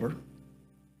shoulder.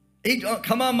 He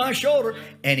come on my shoulder,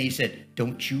 and he said,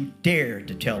 "Don't you dare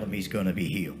to tell him he's going to be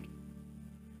healed.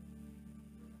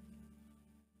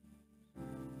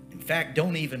 In fact,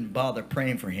 don't even bother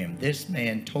praying for him. This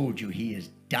man told you he is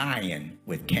dying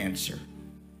with cancer.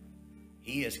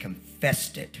 He has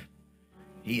confessed it.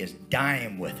 He is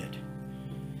dying with it.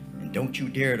 And don't you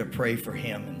dare to pray for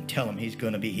him and tell him he's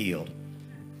going to be healed.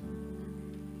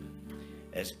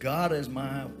 As God is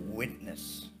my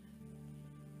witness,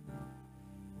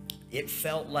 it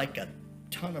felt like a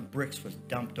ton of bricks was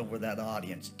dumped over that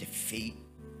audience. Defeat,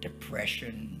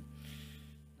 depression,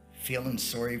 feeling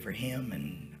sorry for him.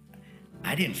 And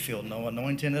I didn't feel no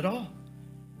anointing at all.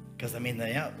 Because, I mean,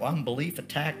 the unbelief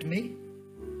attacked me.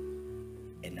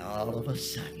 And all of a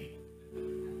sudden,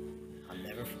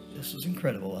 this was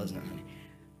incredible, wasn't it, honey?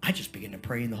 I just began to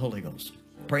pray in the Holy Ghost.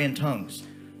 Pray in tongues.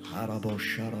 And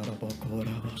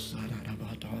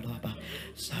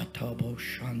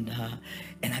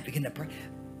I began to pray.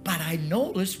 But I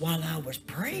noticed while I was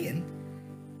praying,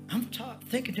 I'm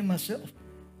thinking to myself,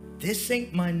 this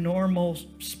ain't my normal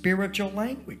spiritual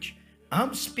language.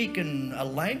 I'm speaking a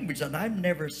language that I've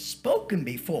never spoken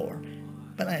before.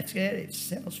 But I said, it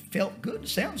felt good,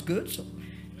 sounds good. So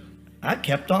I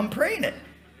kept on praying it.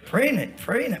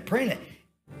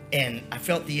 And I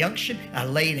felt the unction. I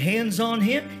laid hands on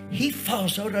him. He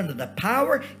falls out under the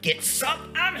power, gets up.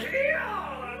 I'm healed.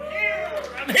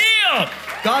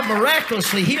 God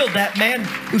miraculously healed that man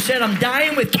who said, I'm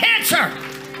dying with cancer.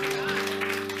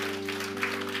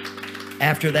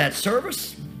 After that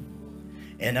service,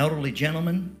 an elderly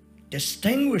gentleman,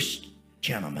 distinguished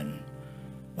gentleman,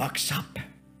 walks up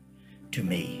to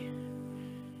me.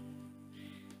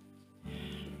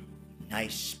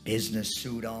 Nice business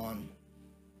suit on.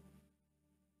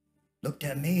 Looked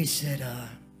at me, he said,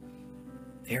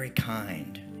 very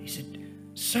kind. He said,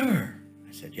 sir.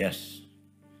 I said, yes.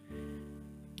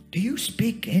 Do you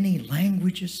speak any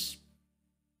languages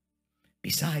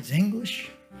besides English?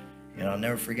 And I'll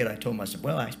never forget, I told him, I said,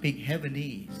 well, I speak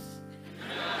Heavenese.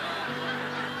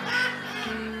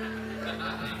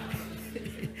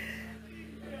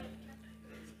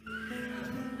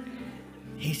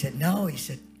 He said, no, he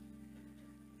said,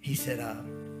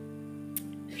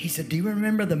 do you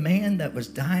remember the man that was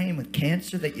dying with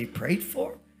cancer that you prayed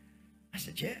for? I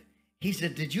said, yeah. He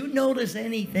said, did you notice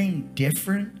anything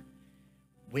different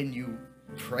when you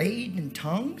prayed in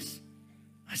tongues?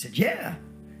 I said, yeah.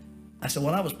 I said,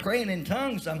 when I was praying in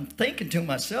tongues, I'm thinking to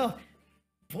myself,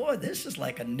 boy, this is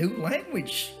like a new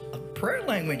language, a prayer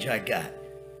language I got.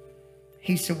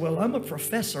 He said, well, I'm a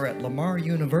professor at Lamar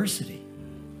University.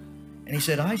 And he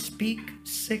said, I speak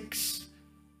 6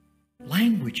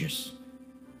 languages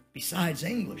besides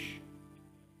English.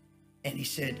 And he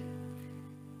said,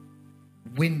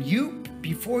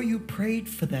 before you prayed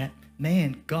for that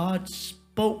man, God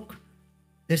spoke.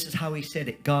 This is how he said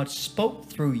it. God spoke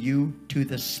through you to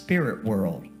the spirit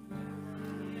world.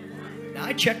 Now,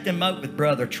 I checked him out with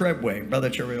Brother Treadway. Brother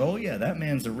Treadway, oh yeah, that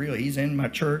man's the real. He's in my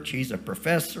church. He's a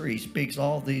professor. He speaks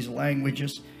all these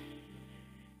languages.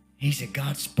 He said,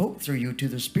 God spoke through you to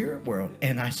the spirit world.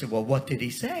 And I said, well, what did he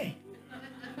say?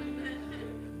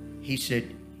 He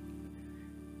said,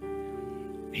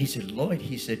 Lloyd,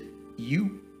 he said,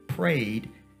 you prayed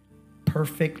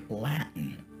perfect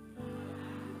Latin.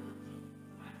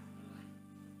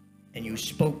 And you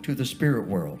spoke to the spirit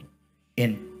world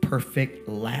in perfect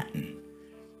Latin.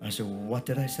 I said, well, what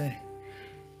did I say?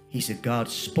 He said, God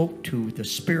spoke to the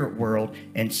spirit world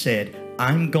and said,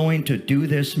 I'm going to do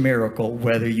this miracle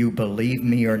whether you believe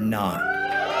me or not.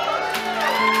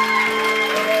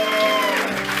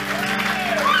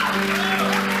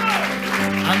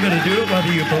 I'm going to do it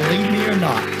whether you believe me or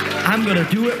not. I'm going to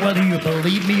do it whether you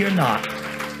believe me or not.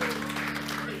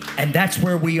 And that's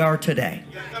where we are today.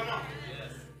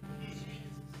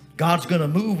 God's going to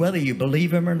move whether you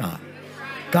believe him or not.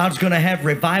 God's going to have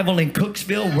revival in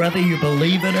Cooksville whether you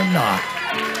believe it or not.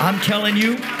 I'm telling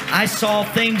you, I saw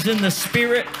things in the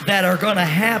spirit that are going to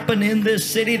happen in this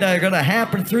city, that are going to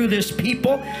happen through this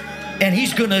people. And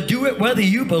he's going to do it whether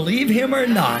you believe him or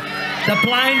not. The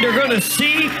blind are going to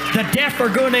see, the deaf are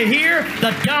going to hear,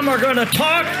 the dumb are going to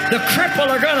talk, the crippled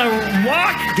are going to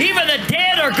walk, even the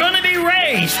dead are going to be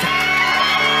raised.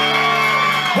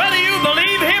 Whether you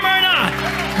believe him or not,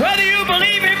 whether you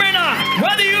believe him or not,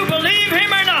 whether you believe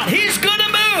him or not, he's going to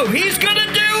move. He's going to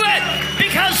do it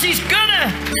because he's going to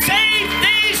save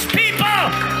these people.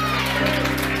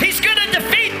 He's going to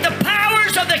defeat the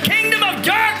powers of the kingdom of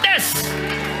darkness.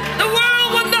 The world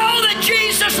will know that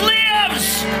Jesus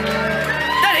lives,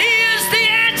 that he is the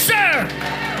answer,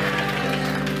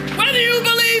 whether you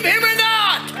believe him or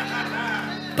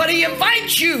not. But he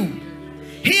invites you.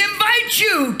 He invites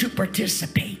you to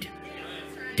participate.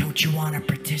 Don't you want to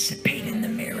participate in the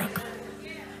miracle?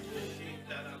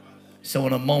 So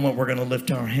in a moment, we're going to lift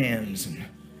our hands. And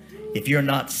if you're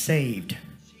not saved,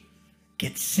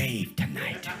 get saved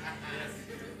tonight.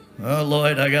 Oh,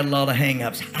 Lloyd, I got a lot of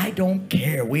hang-ups. I don't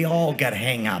care. We all got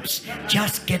hang-ups.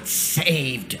 Just get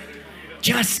saved.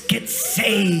 Just get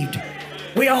saved.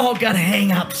 We all got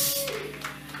hang-ups.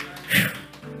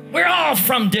 We're all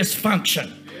from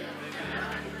dysfunction.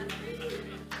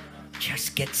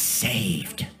 Just get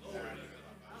saved.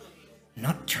 I'm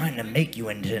not trying to make you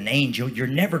into an angel. You're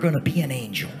never going to be an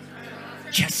angel.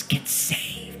 Just get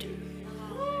saved.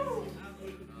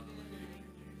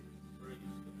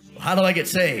 How do I get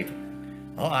saved?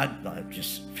 Oh, I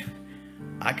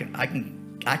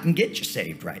can get you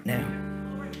saved right now.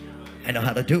 I know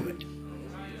how to do it.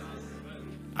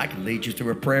 I can lead you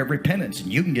through a prayer of repentance,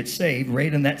 and you can get saved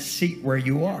right in that seat where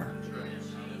you are.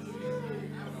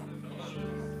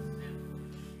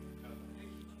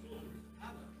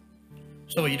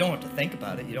 So you don't have to think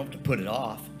about it. You don't have to put it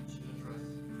off.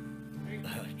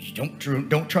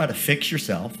 Don't try to fix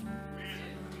yourself.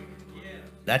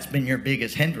 That's been your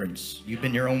biggest hindrance. You've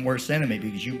been your own worst enemy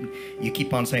because you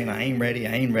keep on saying, I ain't ready,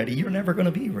 I ain't ready. You're never going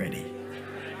to be ready.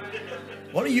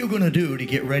 What are you going to do to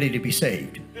get ready to be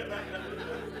saved?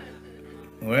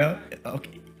 Well,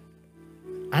 okay.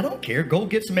 I don't care. Go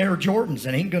get some Air Jordans.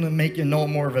 It ain't going to make you no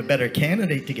more of a better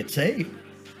candidate to get saved.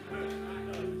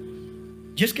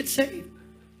 Just get saved.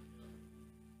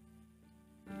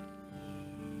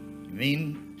 You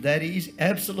mean that easy?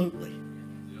 Absolutely.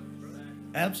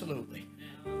 Absolutely.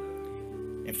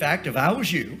 In fact, if I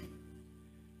was you,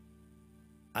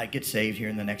 I'd get saved here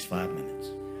in the next 5 minutes.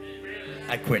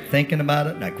 I quit thinking about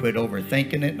it, and I quit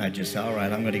overthinking it, and I just said, all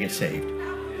right, I'm going to get saved.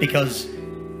 Because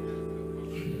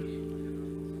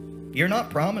you're not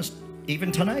promised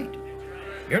even tonight.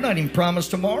 You're not even promised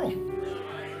tomorrow.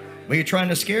 Were you trying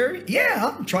to scare me?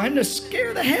 Yeah, I'm trying to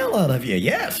scare the hell out of you.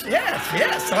 Yes, yes,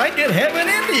 yes. So I get heaven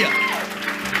into you.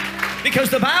 Because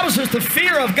the Bible says the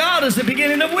fear of God is the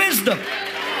beginning of wisdom.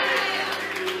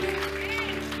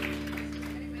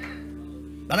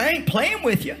 But I ain't playing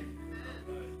with you.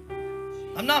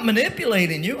 I'm not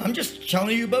manipulating you. I'm just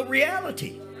telling you about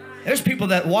reality. There's people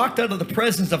that walked out of the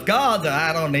presence of God that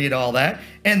I don't need all that.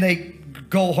 And they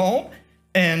go home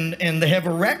and they have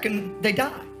a wreck and they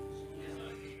die.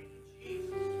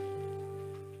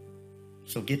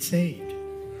 So get saved.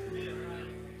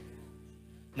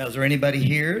 Now, is there anybody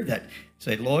here that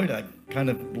say, Lloyd, I kind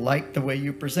of like the way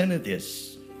you presented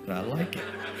this. I like it.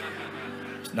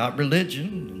 It's not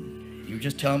religion. You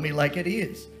just tell me like it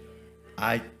is.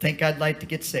 I think I'd like to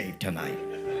get saved tonight.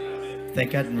 I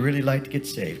think I'd really like to get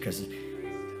saved because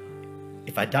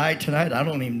if I die tonight, I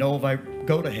don't even know if I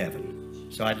go to heaven.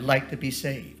 So I'd like to be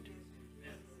saved.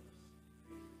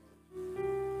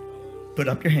 Put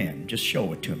up your hand. Just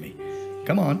show it to me.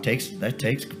 Come on,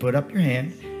 put up your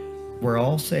hand. We're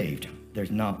all saved. There's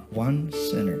not one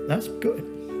sinner. That's good.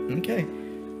 Okay.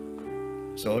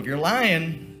 So if you're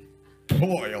lying,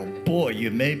 boy, oh boy,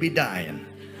 you may be dying.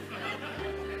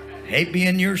 Hate being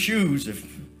in your shoes if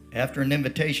after an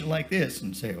invitation like this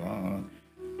and say, oh,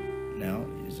 no,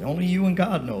 it's only you and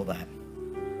God know that.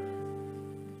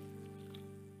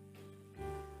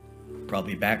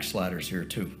 Probably backsliders here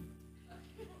too.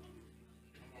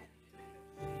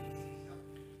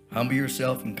 Humble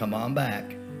yourself and come on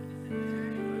back.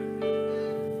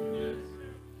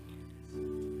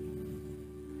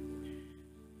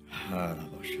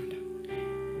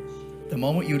 The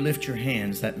moment you lift your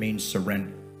hands, that means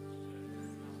surrender.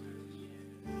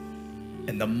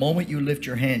 And the moment you lift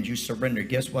your hands, you surrender.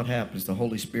 Guess what happens? The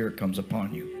Holy Spirit comes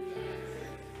upon you.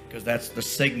 Because that's the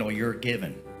signal you're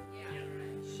given.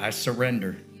 I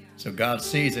surrender. So God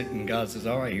sees it and God says,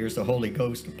 all right, here's the Holy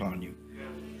Ghost upon you.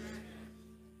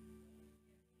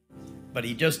 But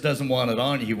he just doesn't want it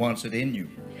on you. He wants it in you.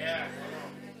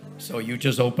 So you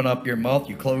just open up your mouth,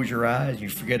 you close your eyes, you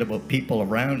forget about people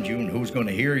around you and who's going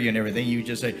to hear you and everything. You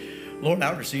just say, Lord,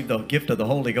 I receive the gift of the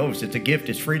Holy Ghost. It's a gift.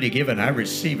 It's free to give, and I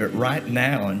receive it right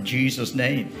now in Jesus'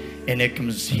 name. And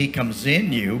he comes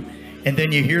in you, and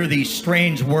then you hear these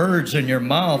strange words in your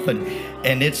mouth,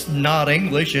 and it's not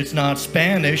English, it's not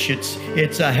Spanish,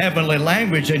 it's a heavenly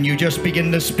language, and you just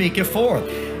begin to speak it forth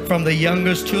from the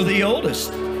youngest to the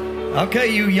oldest.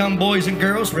 Okay, you young boys and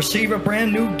girls, receive a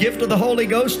brand new gift of the Holy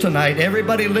Ghost tonight.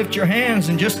 Everybody lift your hands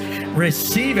and just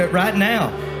receive it right now.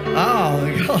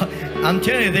 Oh, God. I'm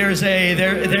telling you, there is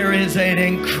an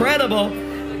incredible,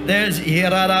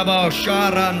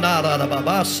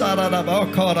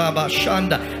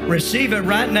 receive it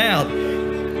right now.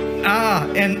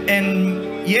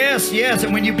 And yes,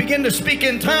 and when you begin to speak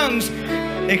in tongues,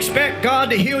 expect God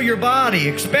to heal your body.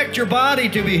 Expect your body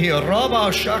to be healed.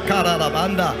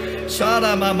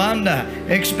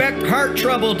 Expect heart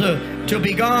trouble to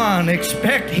be gone.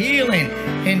 Expect healing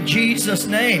in Jesus'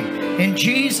 name. In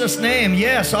Jesus' name.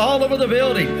 Yes, all over the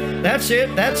building. That's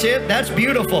it. That's it. That's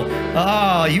beautiful.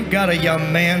 Oh, you got a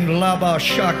young man.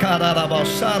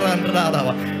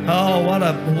 Oh, what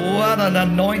an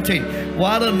anointing.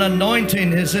 What an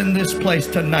anointing is in this place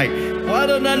tonight. What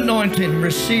an anointing.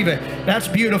 Receive it. That's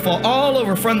beautiful. All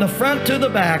over from the front to the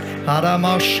back.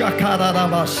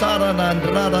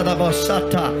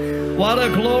 What a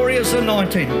glorious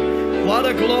anointing. What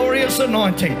a glorious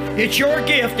anointing. It's your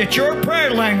gift. It's your prayer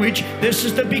language. This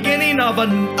is the beginning of a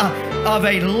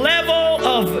level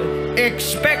of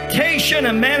expectation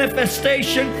and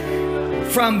manifestation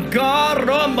from God.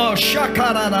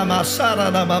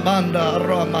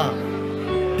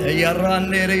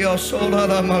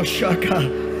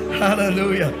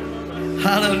 Hallelujah.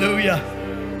 Hallelujah.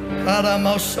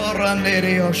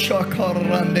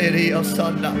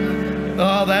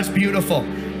 Oh, that's beautiful.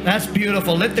 That's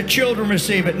beautiful. Let the children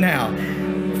receive it now.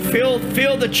 Feel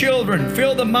the children.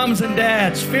 Feel the mums and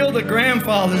dads. Feel the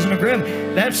grandfathers and the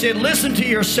That's it. Listen to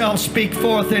yourself speak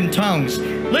forth in tongues.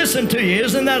 Listen to you.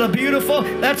 Isn't that a beautiful?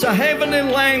 That's a heavenly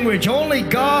language. Only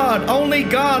God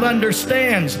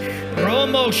understands.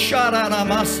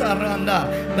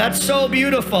 That's so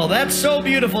beautiful. That's so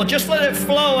beautiful. Just let it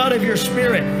flow out of your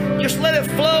spirit. Just let it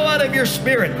flow out of your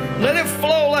spirit. Let it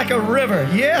flow like a river.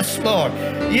 Yes, Lord.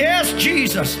 Yes,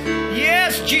 Jesus.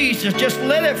 Yes, Jesus. Just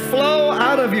let it flow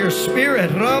out of your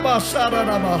spirit.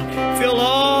 Fill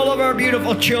all of our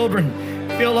beautiful children.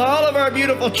 Fill all of our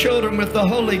beautiful children with the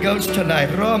Holy Ghost tonight.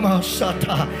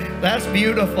 That's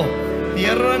beautiful.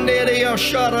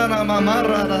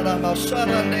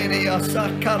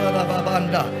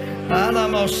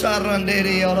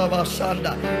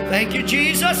 Thank you,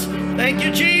 Jesus. Thank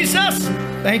you, Jesus.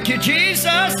 Thank you,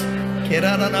 Jesus.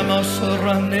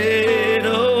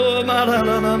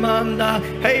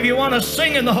 Hey, if you want to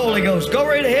sing in the Holy Ghost, go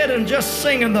right ahead and just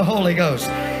sing in the Holy Ghost.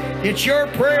 It's your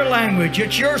prayer language.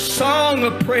 It's your song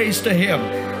of praise to Him.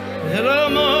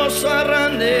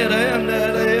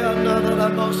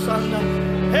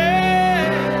 Hey!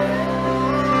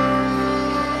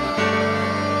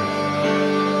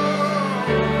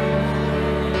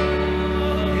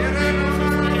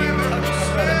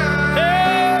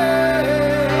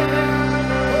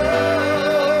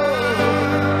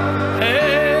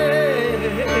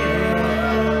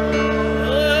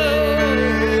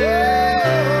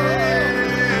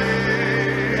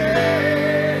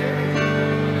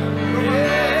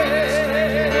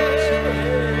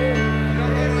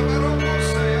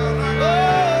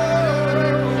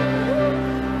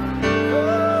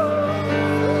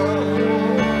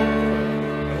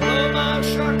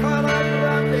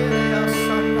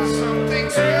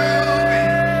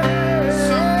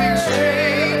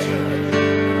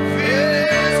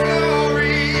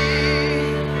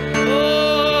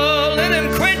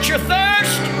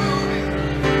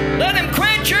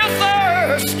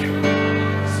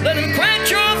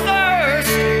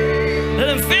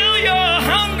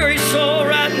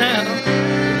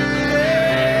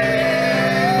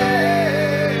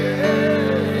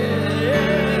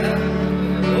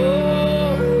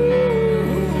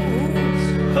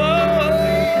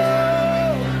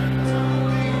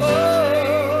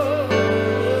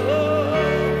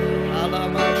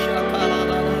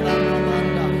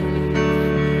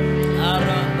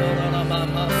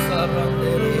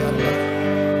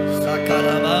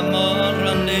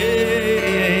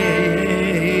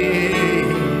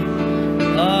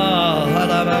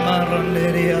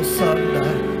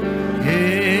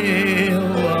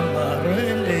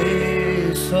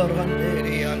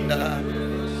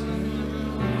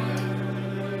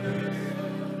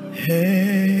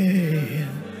 Hey,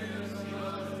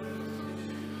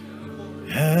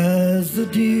 as the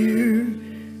deer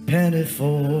panted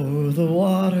for the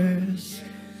waters,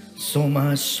 so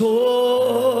my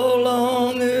soul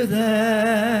longeth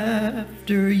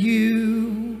after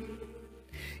you.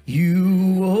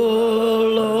 You, O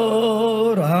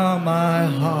Lord, are my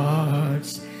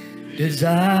heart's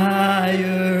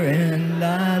desire, and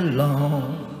I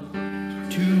long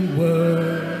to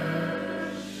worship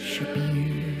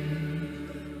you.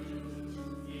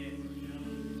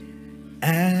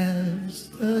 As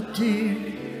the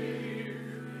deer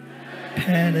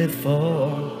panted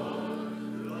for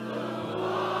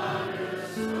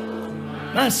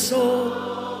my soul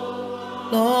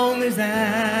longeth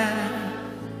after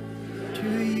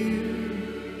you.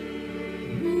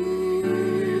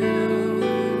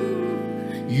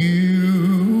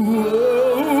 You, O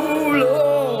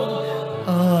Lord,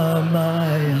 are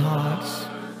my heart's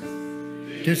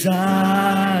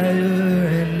desire,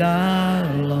 and I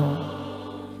long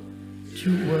to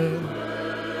worship you.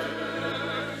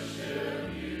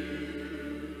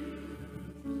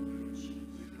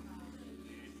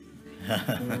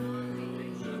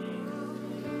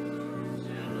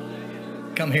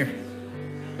 Come here.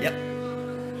 Yep.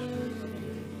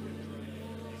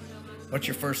 What's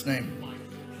your first name?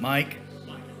 Mike?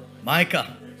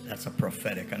 Micah. That's a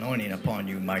prophetic anointing upon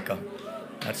you, Micah.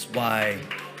 That's why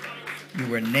you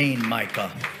were named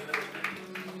Micah.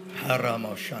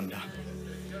 Haramoshanda.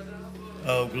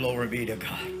 Oh, glory be to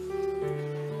God.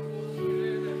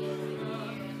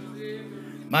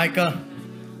 Micah,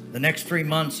 the next 3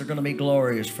 months are going to be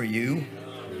glorious for you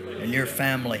and your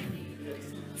family.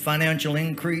 Financial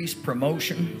increase,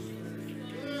 promotion.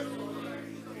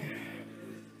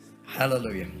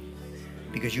 Hallelujah.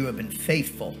 Because you have been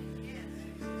faithful.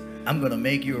 I'm going to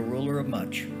make you a ruler of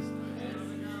much.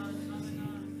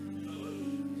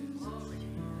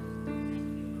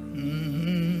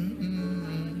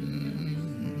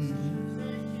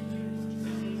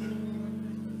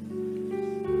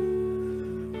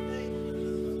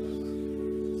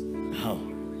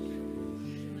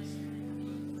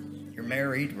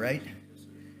 Married, right?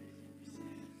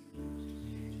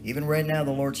 Even right now,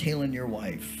 the Lord's healing your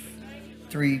wife.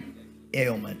 3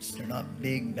 ailments. They're not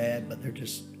big, bad, but they're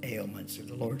just ailments.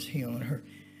 The Lord's healing her.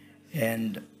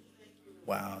 And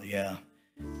wow, yeah.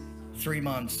 3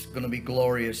 months going to be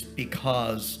glorious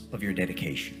because of your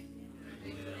dedication.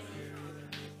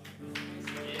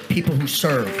 People who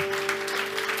serve.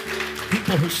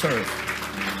 People who serve.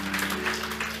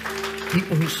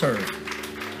 People who serve.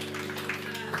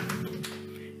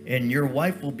 And your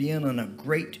wife will be in on a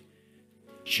great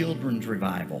children's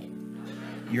revival.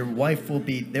 Your wife will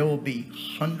be, there will be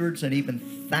hundreds and even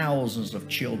thousands of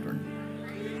children.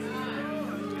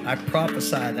 I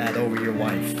prophesy that over your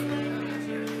wife.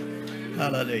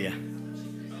 Hallelujah.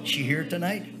 She here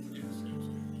tonight?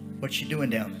 What's she doing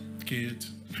down?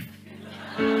 Kids.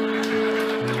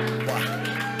 Wow.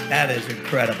 That is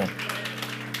incredible.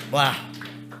 Wow.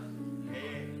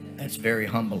 That's very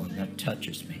humbling. That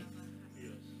touches me.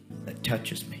 That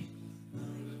touches me.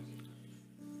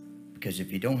 Because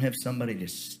if you don't have somebody to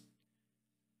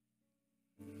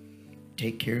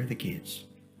take care of the kids,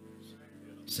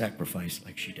 sacrifice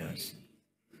like she does,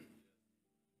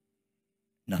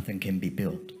 nothing can be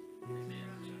built.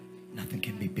 Nothing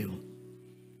can be built.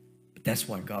 But that's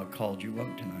why God called you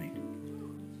up tonight.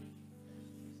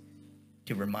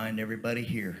 To remind everybody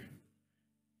here,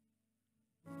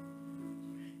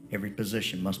 every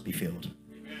position must be filled.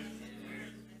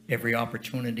 Every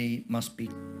opportunity must be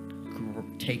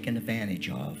taken advantage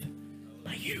of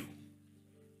by you.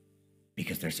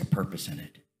 Because there's a purpose in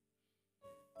it.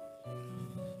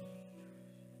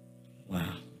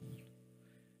 Wow.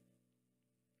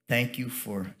 Thank you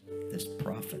for this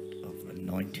prophet of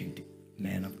anointed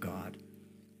man of God.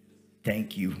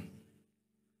 Thank you.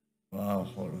 Wow.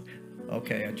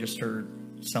 Okay, I just heard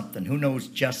something. Who knows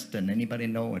Justin? Anybody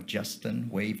know a Justin?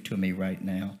 Wave to me right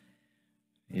now.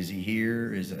 Is he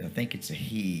here? I think it's a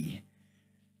he.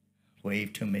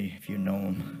 Wave to me if you know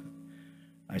him.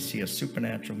 I see a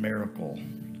supernatural miracle.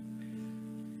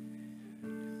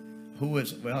 Who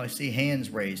is, well, I see hands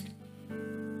raised.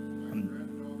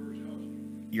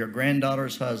 Your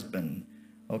granddaughter's husband.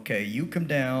 Okay, you come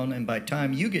down, and by the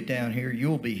time you get down here,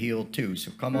 you'll be healed too.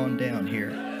 So come on down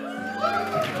here.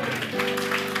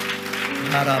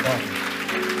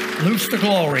 Loose the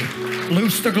glory.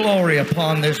 Loose the glory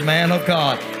upon this man of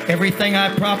God. Everything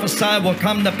I prophesy will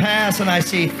come to pass, and I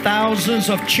see thousands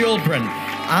of children.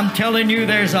 I'm telling you,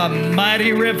 there's a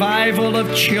mighty revival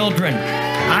of children.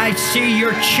 I see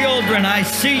your children. I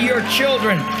see your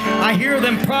children. I hear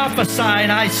them prophesy,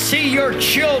 and I see your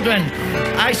children.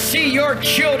 I see your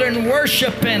children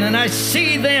worshiping, and I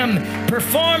see them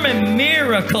performing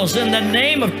miracles in the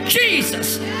name of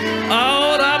Jesus.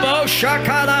 Oh,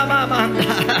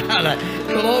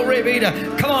 glory be to.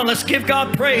 Come on, let's give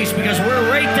God praise because we're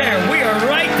right there. We are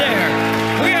right there.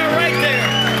 We are right there.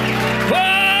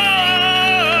 Whoa!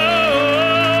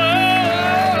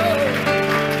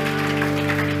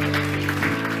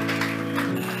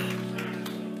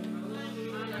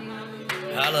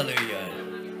 Hallelujah.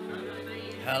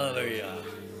 Hallelujah.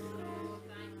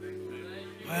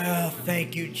 Well,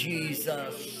 thank you,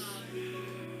 Jesus.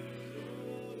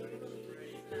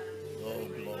 Oh,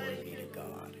 glory be to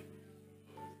God.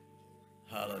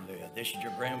 Hallelujah. This is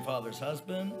your grandfather's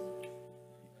husband?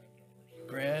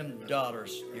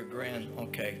 Granddaughter's,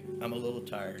 okay, I'm a little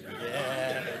tired.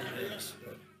 Yeah, it is.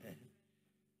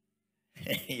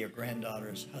 Your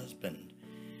granddaughter's husband.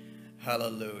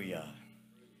 Hallelujah.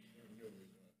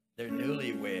 They're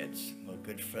newlyweds. Well,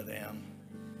 good for them.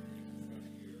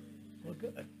 Well,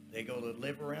 good. They go to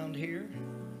live around here?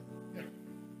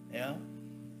 Yeah?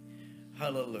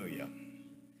 Hallelujah.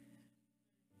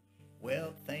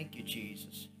 Well, thank you,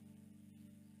 Jesus.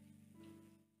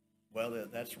 Well,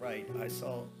 that's right. I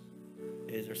saw.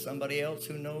 Is there somebody else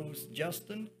who knows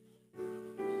Justin?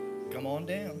 Come on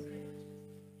down.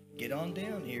 Get on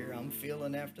down here. I'm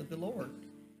feeling after the Lord.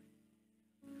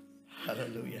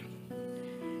 Hallelujah.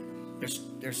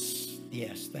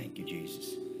 Yes, thank you,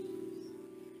 Jesus.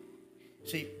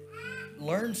 See,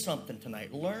 learn something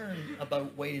tonight. Learn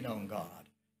about waiting on God.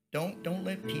 Don't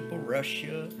let people rush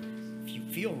you. If you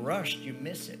feel rushed, you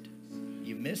miss it.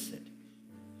 You miss it.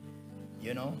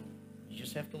 You know, you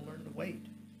just have to learn to wait.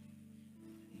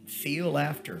 Feel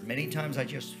after. Many times I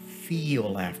just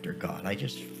feel after God. I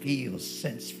just feel,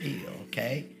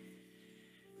 okay?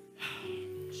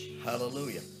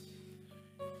 Hallelujah.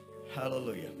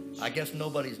 Hallelujah. I guess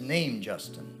nobody's named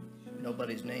Justin.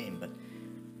 Nobody's name, but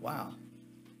wow.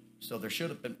 So there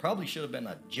probably should have been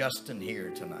a Justin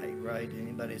here tonight, right?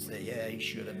 Anybody say, yeah, he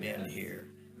should have been here.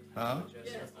 Huh?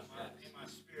 Yes. In my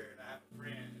spirit, I have a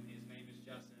friend, and his name is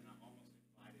Justin, and I almost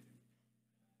invited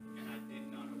him. And I did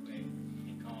not obey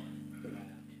and call him.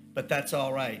 But that's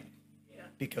all right.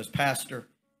 Because, Pastor,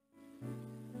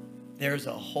 there's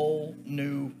a whole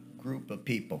new group of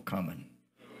people coming.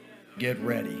 Get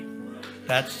ready.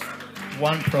 That's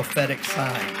one prophetic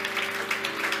sign.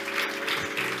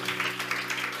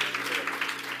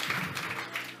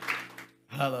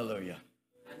 Hallelujah.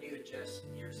 I knew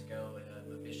Justin years ago,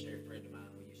 a missionary friend of mine.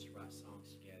 We used to write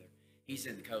songs together. He's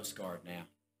in the Coast Guard now.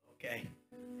 Okay.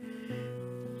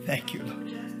 Thank you.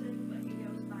 Justin, but he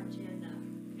goes by Jenna,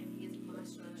 and he is my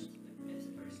son's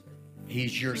best person.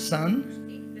 He's your son?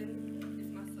 Ethan is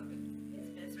my son.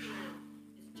 His best friend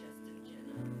is Justin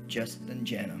Jenna. Justin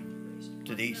Jenna.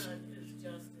 To these.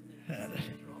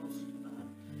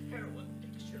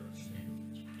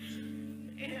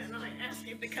 And I asked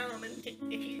him to come, and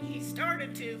he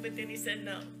started to, but then he said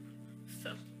no.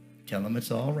 So Tell him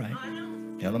it's all right. I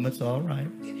know. Tell him it's all right.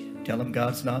 Tell him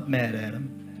God's not mad at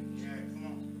him.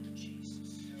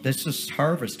 This is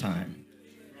harvest time.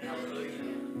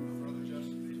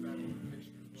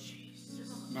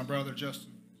 My brother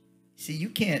Justin. See, you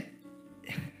can't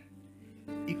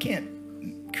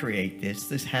create this.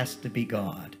 This has to be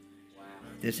God.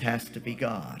 This has to be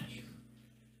God.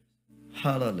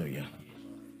 Hallelujah.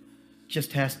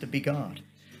 Just has to be God.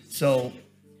 So,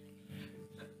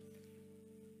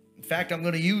 in fact, I'm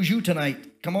going to use you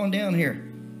tonight. Come on down here.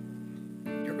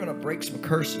 You're going to break some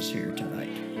curses here tonight.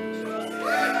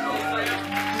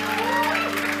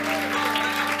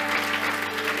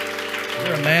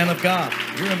 You're a man of God.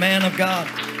 You're a man of God.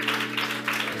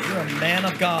 You're a man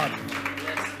of God.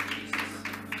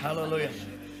 Hallelujah.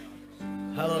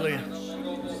 Hallelujah.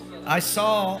 I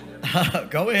saw,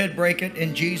 go ahead, break it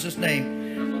in Jesus' name.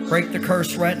 Break the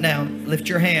curse right now. Lift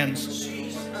your hands.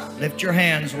 Lift your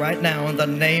hands right now in the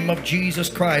name of Jesus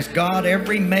Christ. God,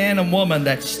 every man and woman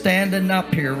that's standing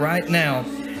up here right now,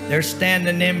 they're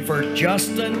standing in for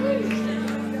Justin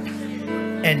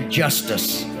and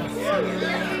justice.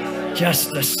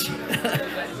 Justice.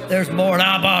 There's more.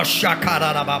 Oh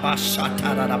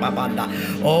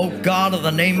God, in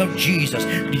the name of Jesus,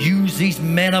 use these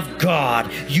men of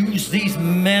God. Use these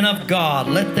men of God.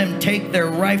 Let them take their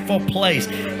rightful place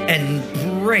and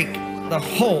break the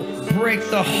hold. Break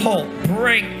the hold.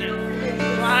 Break.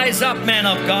 Rise up, man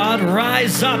of God.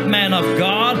 Rise up, man of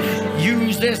God.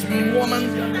 Use this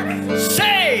woman.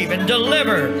 Save and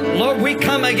deliver. Lord, we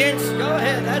come against. Go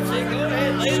ahead. That's it. Go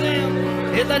ahead. Lay down.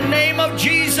 In the name of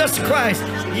Jesus Christ.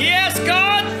 Yes,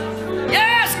 God.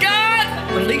 Yes,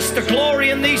 God. Release the glory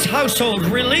in these households.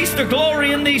 Release the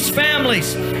glory in these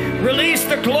families. Release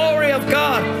the glory of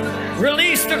God.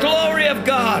 Release the glory of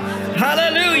God.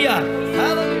 Hallelujah.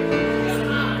 Hallelujah.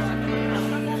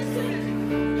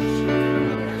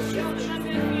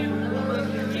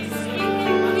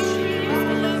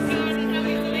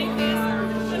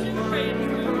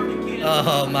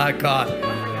 Oh, my God.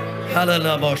 Spirit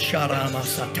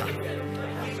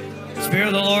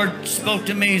of the Lord spoke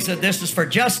to me. He said, this is for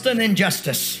Justin and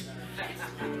justice.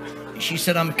 She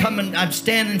said, I'm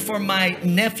standing for my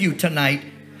nephew tonight.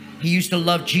 He used to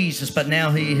love Jesus, but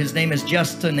now his name is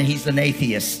Justin, and he's an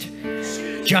atheist.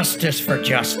 Justice for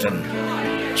Justin.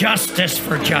 Justice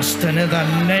for Justin in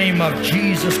the name of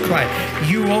Jesus Christ.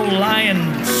 You, oh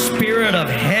lion spirit of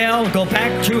hell, go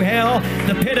back to hell,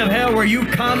 the pit of hell where you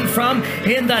come from.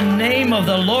 In the name of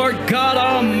the Lord God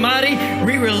Almighty,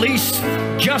 we release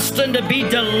Justin to be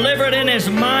delivered in his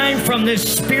mind from this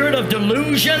spirit of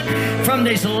delusion, from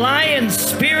these lion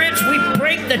spirits. We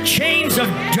break the chains of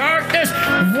darkness.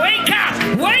 Wake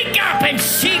up and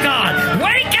see God.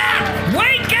 Wake up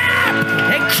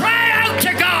and cry out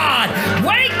to God.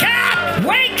 Wake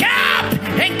up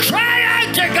and cry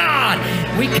out to God.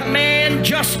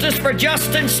 for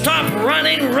Justin, stop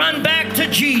running. Run back to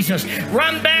Jesus.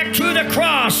 Run back to the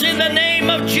cross in the name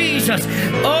of Jesus.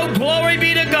 Oh, glory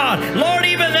be to God. Lord,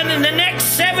 even in the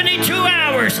next 72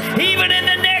 hours, even in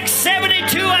the next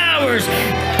 72 hours,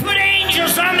 put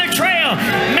angels on the trail.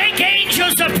 Make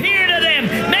angels appear to them.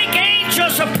 Make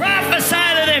angels to prophesy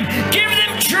to them. Give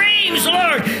them dreams,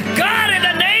 Lord. God, in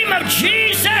the name of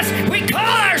Jesus, we call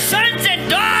our sons and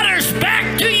daughters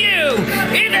back to you.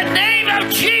 In the name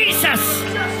of Jesus.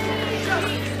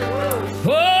 Oh,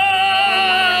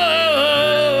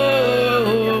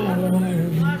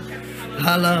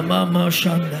 Halamama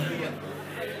Shanda.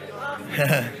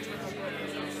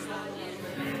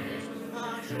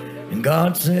 And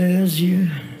God says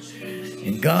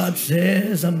and God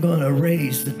says, I'm going to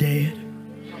raise the dead.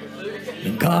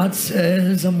 And God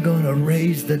says, I'm going to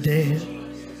raise the dead.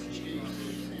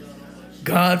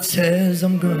 God says,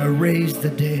 I'm going to raise the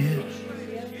dead.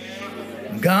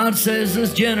 And God says,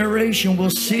 this generation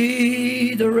will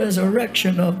see the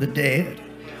resurrection of the dead.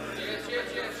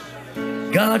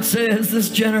 God says, this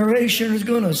generation is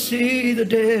going to see the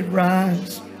dead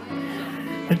rise.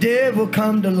 The dead will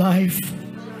come to life.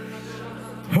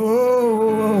 Oh.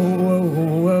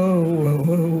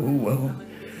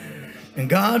 And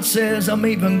God says, I'm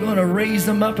even going to raise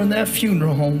them up in that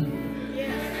funeral home.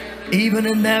 Even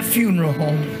in that funeral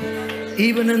home.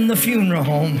 Even in the funeral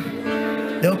home.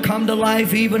 They'll come to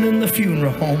life even in the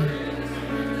funeral home.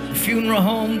 The funeral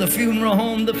home, the funeral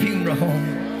home, the funeral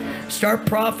home. Start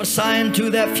prophesying to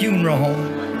that funeral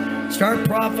home. Start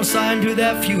prophesying to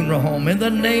that funeral home. In the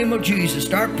name of Jesus,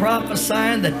 start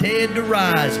prophesying the dead to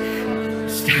rise.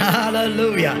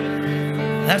 Hallelujah.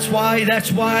 That's why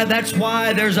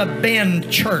there's a Bend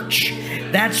church.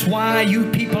 That's why you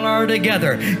people are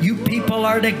together. You people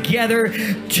are together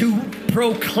to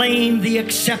proclaim the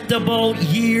acceptable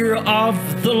year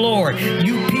of the Lord.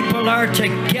 You people are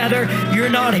together. You're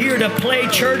not here to play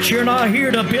church. You're not here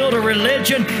to build a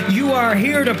religion. You are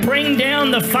here to bring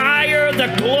down the fire, the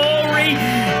glory,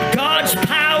 God's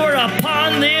power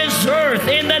upon this earth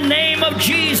in the name of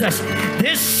Jesus.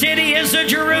 This city is a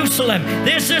Jerusalem.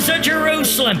 This is a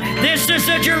Jerusalem. This is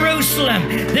a Jerusalem.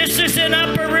 This is an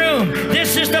upper room.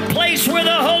 This is the place where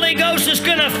the Holy Ghost is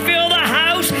going to fill the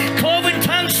house. Cloven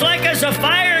tongues like as a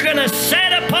fire are going to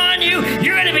set upon you.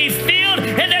 You're going to be filled,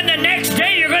 and then the next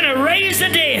day you're going to raise the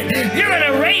dead. You're going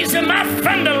to raise them up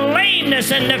from the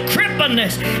lameness and the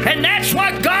crippledness. And that's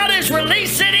what God is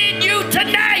releasing in you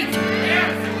tonight.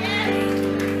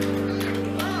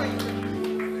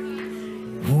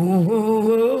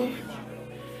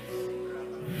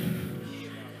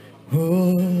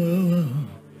 Oh,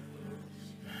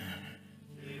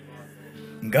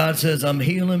 God says, I'm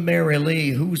healing Mary Lee.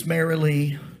 Who's Mary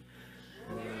Lee?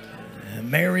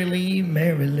 Mary Lee,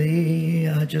 Mary Lee.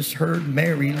 I just heard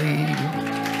Mary Lee.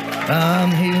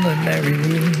 I'm healing Mary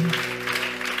Lee.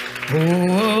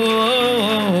 Oh,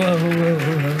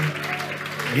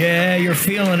 yeah, you're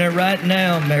feeling it right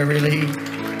now, Mary Lee.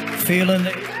 Feeling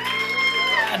it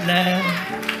right now.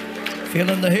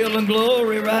 Feeling the healing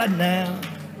glory right now.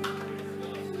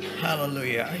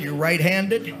 Hallelujah. Are you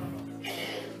right-handed?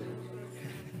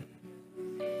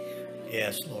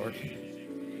 Yes, Lord.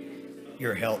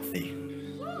 You're healthy.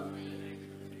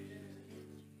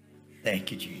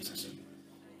 Thank you, Jesus.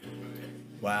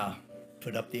 Wow.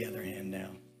 Put up the other hand now.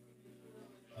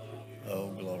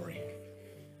 Oh, glory.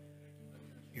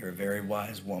 You're a very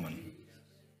wise woman.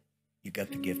 You got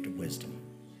the gift of wisdom.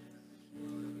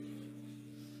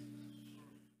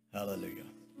 Hallelujah.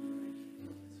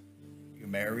 You're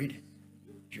married?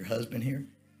 Is your husband here?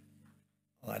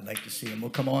 Oh, I'd like to see him.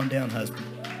 Well, come on down, husband.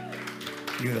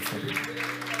 Beautiful.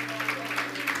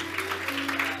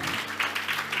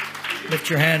 Lift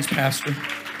your hands, Pastor.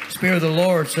 Spirit of the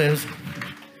Lord says,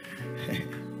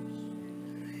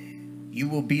 you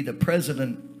will be the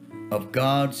president of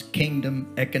God's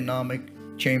Kingdom Economic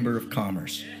Chamber of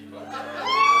Commerce.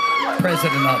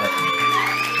 President of it.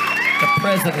 The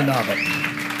president of it.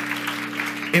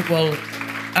 It will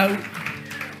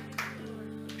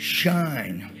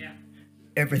outshine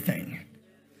everything.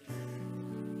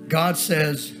 God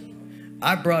says,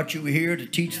 I brought you here to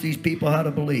teach these people how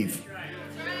to believe.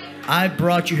 I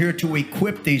brought you here to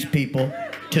equip these people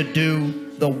to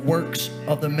do the works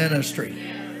of the ministry.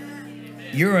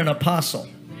 You're an apostle.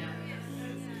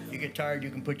 If you get tired,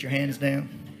 you can put your hands down.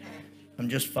 I'm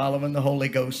just following the Holy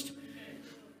Ghost.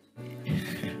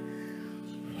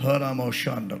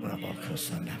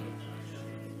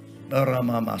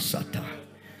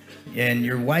 And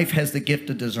your wife has the gift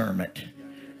of discernment.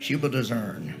 She will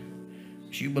discern.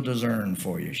 She will discern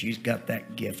for you. She's got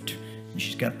that gift. And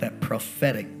she's got that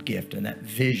prophetic gift and that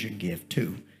vision gift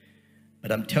too.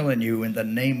 But I'm telling you, in the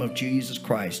name of Jesus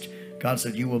Christ, God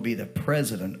said you will be the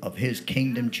president of his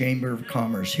Kingdom Chamber of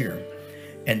Commerce here.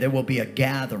 And there will be a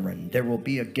gathering. There will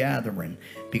be a gathering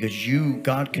because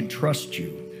God can trust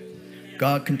you.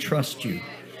 God can trust you.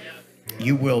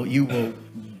 You will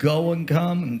go and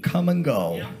come and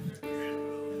go.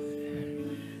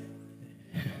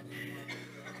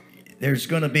 There's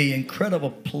going to be incredible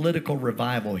political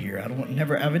revival here.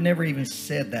 I've never even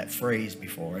said that phrase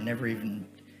before.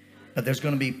 But there's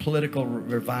going to be political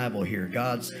revival here.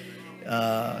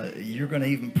 You're going to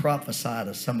even prophesy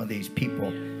to some of these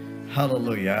people.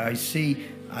 Hallelujah. I see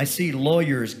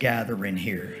lawyers gathering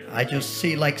here. I just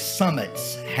see like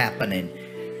summits happening.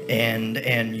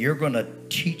 And you're going to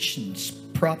teach and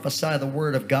prophesy the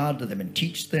word of God to them and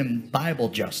teach them Bible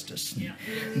justice,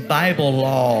 Bible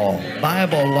law.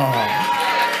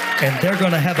 And they're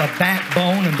going to have a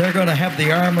backbone and they're going to have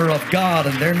the armor of God,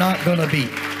 and they're not going to be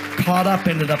caught up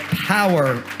into the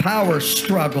power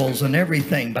struggles and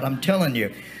everything. But I'm telling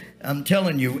you, and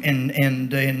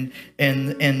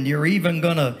you're even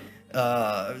going to,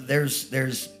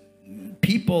 there's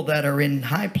people that are in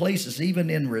high places, even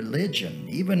in religion,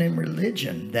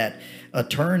 that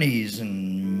attorneys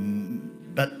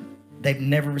but they've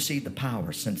never received the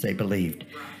power since they believed.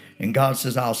 And God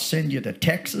says, I'll send you to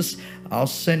Texas. I'll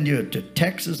send you to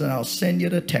Texas, and I'll send you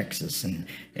to Texas. And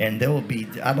there will be,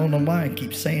 I don't know why I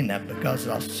keep saying that, but God says,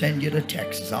 I'll send you to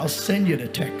Texas. I'll send you to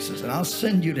Texas, and I'll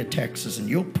send you to Texas, and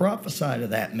you'll prophesy to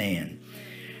that man.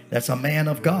 That's a man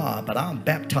of God, but I'll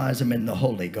baptize him in the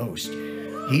Holy Ghost.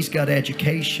 He's got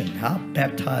education. I'll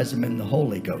baptize him in the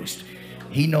Holy Ghost.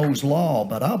 He knows law,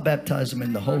 but I'll baptize him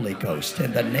in the Holy Ghost.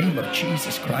 In the name of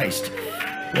Jesus Christ.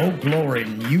 Oh, glory.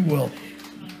 And you will.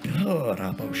 Oh,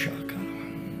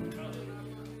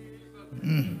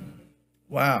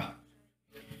 wow.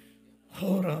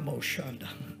 Oh,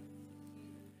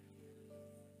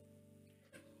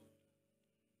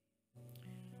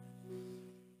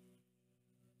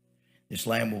 this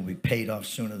land will be paid off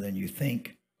sooner than you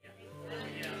think.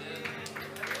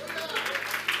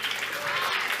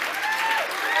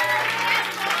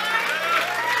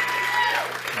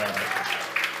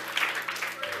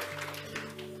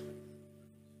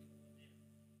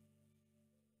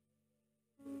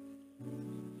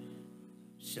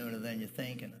 Sooner than you're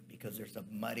thinking, because there's a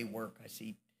mighty work. I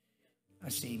see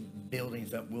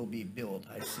buildings that will be built.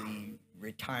 I see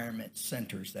retirement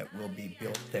centers that will be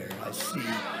built there. I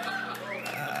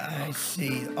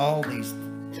see all these.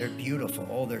 They're beautiful.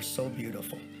 Oh, they're so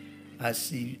beautiful. I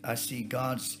see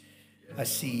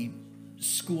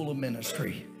schools of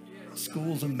ministry, not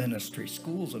schools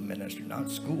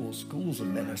of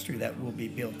ministry that will be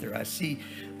built there. I see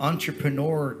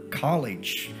entrepreneur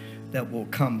college that will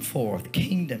come forth.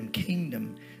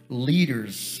 Kingdom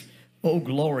leaders. Oh,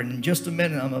 glory. In just a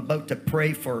minute, I'm about to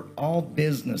pray for all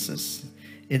businesses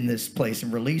in this place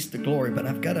and release the glory, but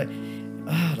I've got to,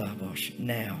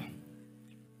 now.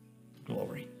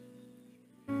 Glory.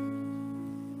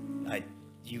 Do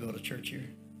you go to church here?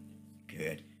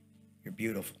 Good. You're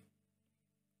beautiful.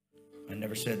 I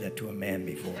never said that to a man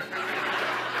before.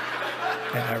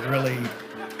 And I really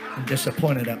am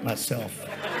disappointed at myself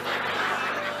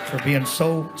for being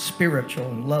so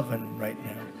spiritual and loving right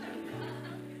now.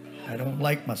 I don't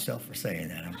like myself for saying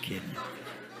that. I'm kidding.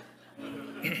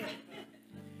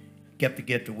 Get the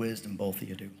gift of wisdom, both of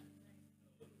you do.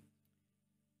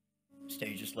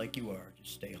 Stay just like you are.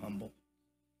 Just stay humble.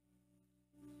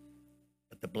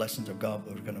 But the blessings of God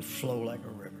are going to flow like a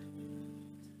river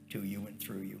to you and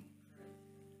through you.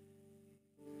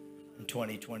 And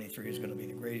 2023 is going to be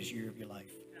the greatest year of your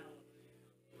life.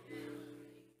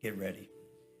 Get ready.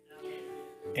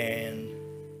 And,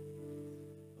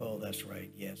 oh, that's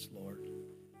right. Yes, Lord.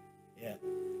 Yeah.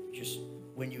 Just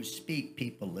when you speak,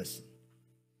 people listen.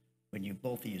 When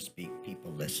both of you speak,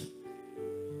 people listen.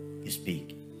 You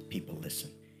speak, people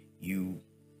listen. You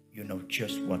know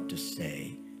just what to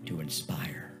say to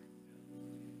inspire.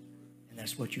 And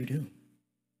that's what you do.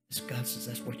 God says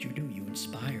that's what you do. You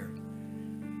inspire.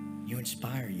 You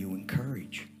inspire. You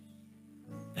encourage.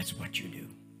 That's what you do.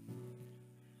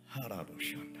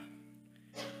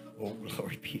 Oh,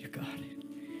 glory be to God.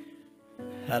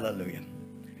 Hallelujah.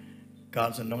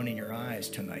 God's anointing your eyes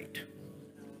tonight.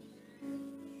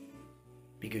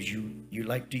 Because you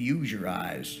like to use your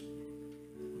eyes.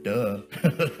 Duh.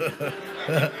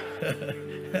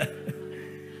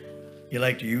 You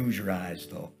like to use your eyes,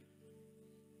 though.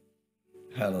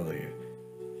 Hallelujah.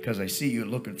 Because I see you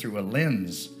looking through a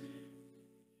lens.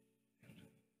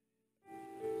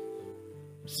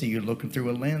 See you looking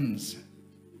through a lens.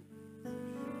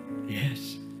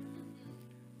 Yes.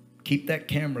 Keep that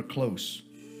camera close.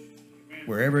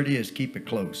 Wherever it is, keep it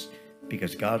close,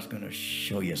 because God's going to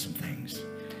show you some things.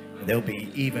 They'll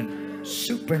be even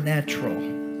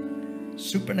supernatural.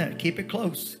 Keep it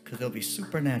close, because there'll be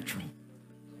supernatural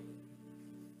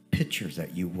pictures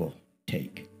that you will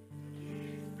take.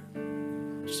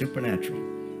 Supernatural.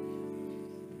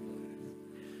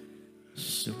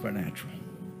 Supernatural.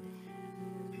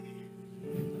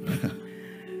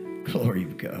 Glory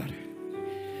to God.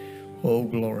 Oh,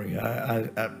 glory.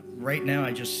 Right now,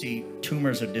 I just see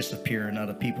tumors are disappearing out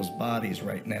of people's bodies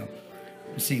right now.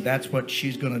 See, that's what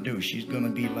she's going to do. She's going to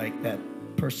be like that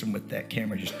person with that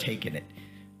camera, just taking it.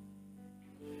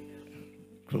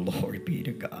 Glory be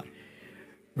to God.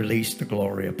 Release the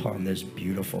glory upon this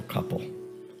beautiful couple.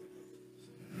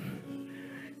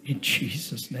 In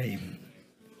Jesus' name.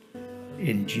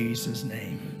 In Jesus'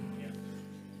 name.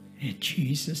 In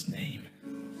Jesus' name.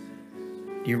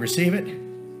 Do you receive it?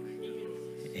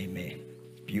 Amen.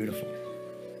 Beautiful.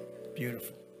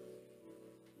 Beautiful.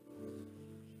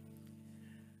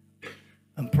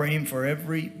 I'm praying for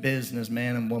every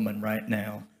businessman and woman right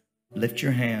now. Lift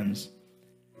your hands.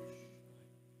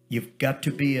 You've got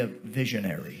to be a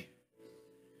visionary.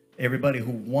 Everybody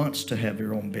who wants to have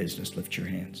your own business, lift your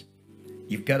hands.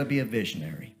 You've got to be a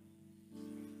visionary.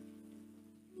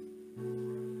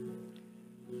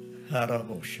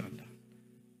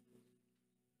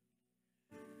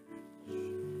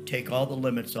 Take all the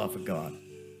limits off of God.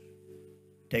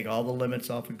 Take all the limits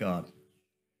off of God.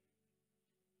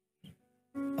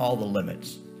 All the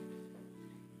limits.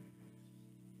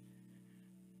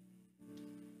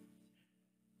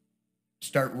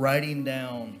 Start writing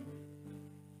down.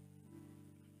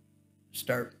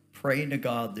 Start praying to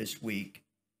God this week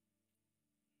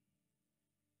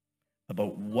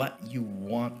about what you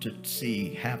want to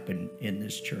see happen in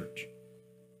this church.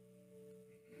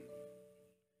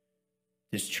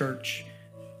 This church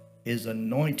is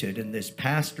anointed, and this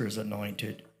pastor is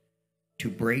anointed to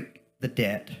break the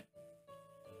debt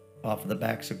off of the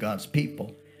backs of God's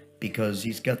people, because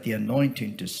he's got the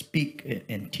anointing to speak it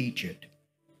and teach it.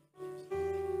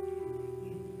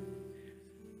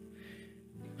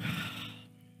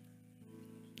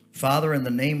 Father, in the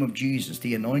name of Jesus,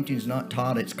 the anointing is not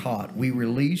taught, it's caught. We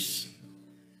release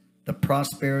the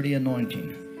prosperity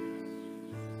anointing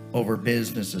over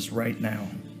businesses right now.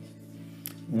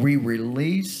 We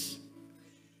release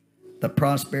the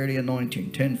prosperity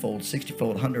anointing, 10-fold,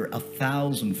 60-fold, 100,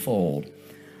 1,000-fold.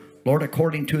 Lord,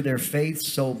 according to their faith,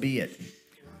 so be it.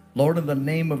 Lord, in the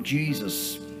name of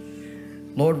Jesus,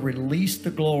 Lord, release the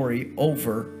glory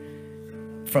over,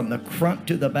 from the front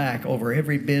to the back, over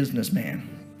every businessman.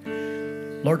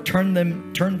 Lord, turn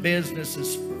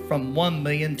businesses from 1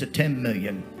 million to 10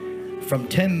 million, from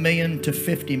 10 million to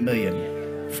 50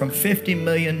 million, from 50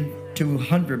 million to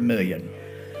 100 million.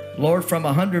 Lord, from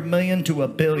 100 million to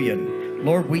 1 billion.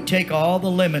 Lord, we take all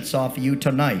the limits off of you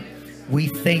tonight. We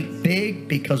think big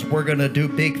because we're going to do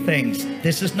big things.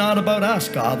 This is not about us,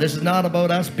 God. This is not about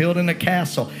us building a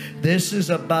castle. This is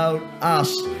about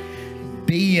us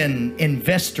being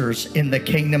investors in the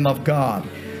kingdom of God.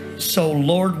 So,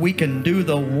 Lord, we can do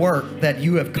the work that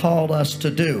you have called us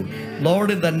to do. Lord,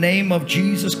 in the name of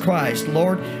Jesus Christ,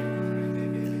 Lord,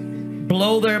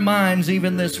 blow their minds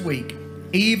even this week.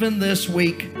 Even this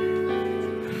week,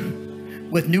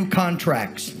 with new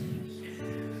contracts.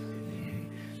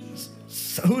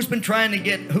 So who's been trying to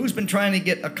get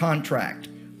a contract?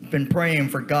 Been praying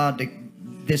for God to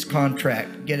this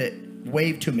contract. Get it.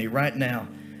 Wave to me right now.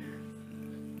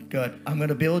 Good. I'm going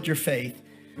to build your faith.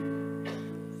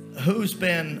 Who's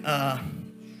been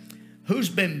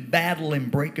battling,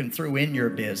 breaking through in your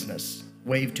business?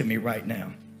 Wave to me right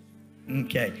now.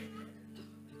 Okay.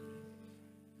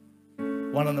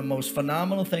 One of the most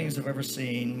phenomenal things I've ever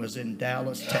seen was in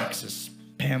Dallas, Texas.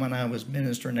 Pam and I was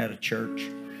ministering at a church,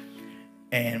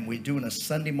 and we're doing a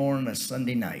Sunday morning, a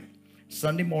Sunday night.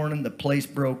 Sunday morning, the place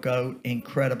broke out,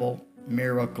 incredible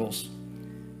miracles.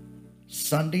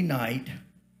 Sunday night,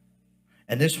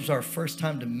 and this was our first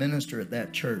time to minister at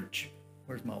that church.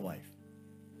 Where's my wife?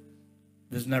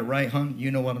 Isn't that right, hon?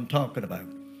 You know what I'm talking about.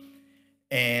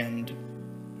 And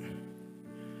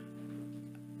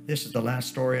this is the last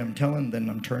story I'm telling, then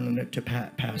I'm turning it to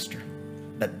Pastor.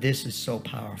 But this is so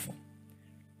powerful.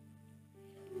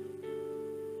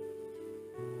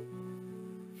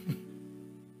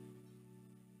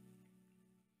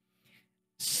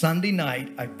 Sunday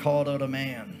night, I called out a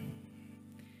man.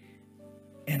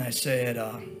 And I said,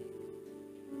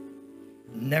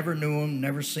 never knew him,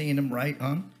 never seen him, right,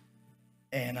 huh?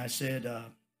 And I said,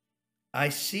 I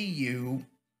see you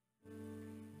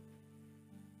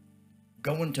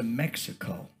going to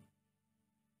Mexico.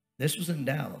 This was in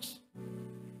Dallas.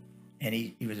 And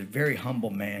he was a very humble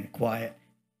man, quiet.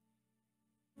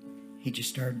 He just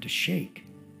started to shake.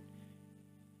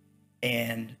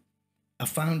 And I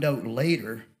found out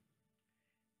later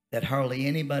that hardly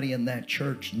anybody in that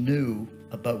church knew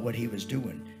about what he was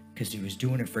doing, because he was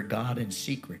doing it for God in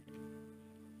secret.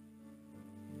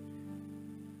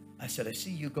 I said, I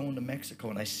see you going to Mexico,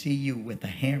 and I see you with a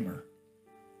hammer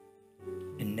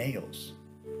and nails.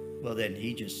 Well, then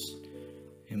him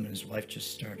and his wife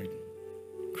just started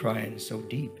crying so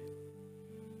deep.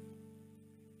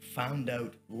 Found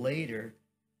out later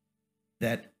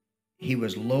that he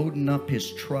was loading up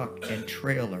his truck and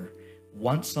trailer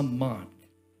once a month,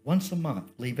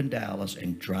 leaving Dallas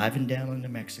and driving down into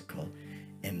Mexico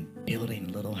and building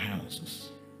little houses.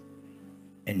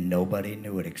 And nobody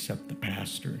knew it except the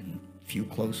pastor and a few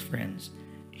close friends.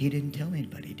 He didn't tell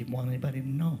anybody. He didn't want anybody to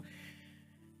know.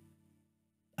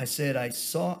 I said, I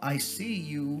see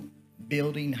you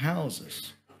building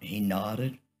houses. He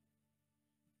nodded.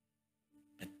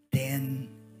 But then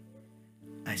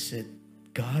I said,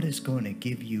 God is going to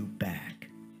give you back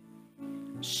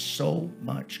so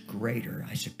much greater.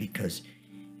 I said, because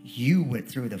you went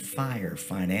through the fire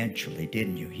financially,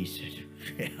 didn't you? He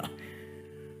said,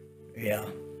 yeah.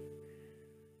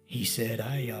 He said,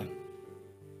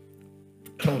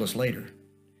 told us later,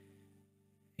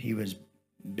 he was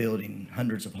building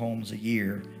hundreds of homes a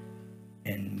year,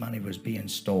 and money was being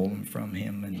stolen from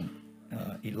him, and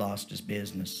he lost his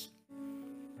business.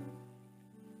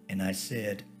 And I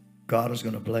said, God is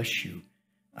going to bless you.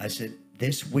 I said,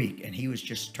 this week, and he was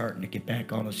just starting to get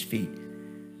back on his feet.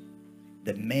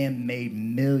 The man made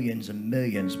millions and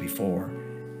millions before,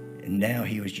 and now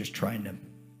he was just trying to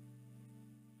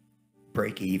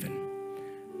break even.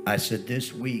 I said,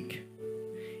 this week,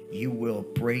 you will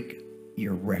break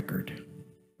your record.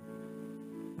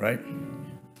 Right?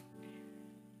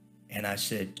 And I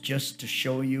said, just to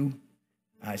show you,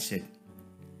 I said,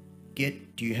 do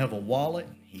you have a wallet?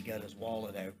 He got his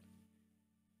wallet out.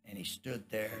 And he stood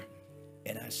there.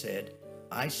 And I said,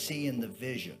 I see in the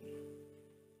vision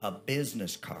a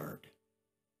business card.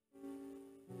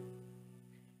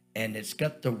 And it's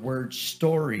got the word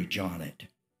storage on it.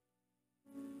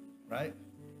 Right?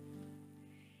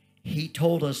 He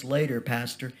told us later,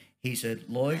 Pastor, he said,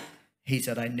 Lloyd, he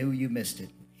said, I knew you missed it.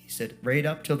 He said, right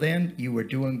up till then, you were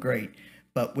doing great.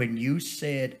 But when you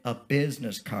said a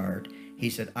business card, he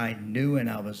said, I knew, and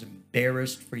I was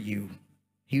embarrassed for you.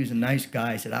 He was a nice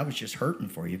guy. He said, I was just hurting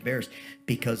for you, embarrassed,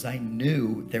 because I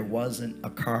knew there wasn't a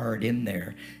card in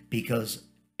there. Because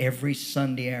every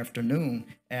Sunday afternoon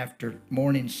after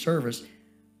morning service,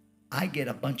 I get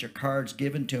a bunch of cards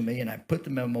given to me, and I put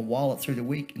them in my wallet through the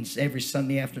week. And every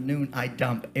Sunday afternoon, I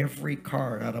dump every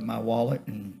card out of my wallet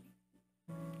and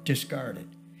discard it.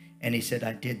 And he said,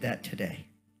 I did that today.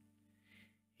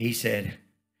 He said,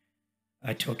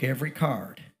 I took every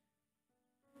card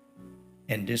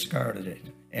and discarded it,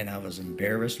 and I was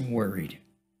embarrassed and worried.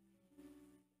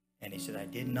 And he said, I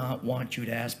did not want you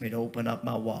to ask me to open up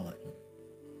my wallet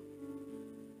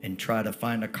and try to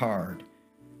find a card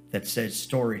that said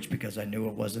storage, because I knew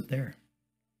it wasn't there.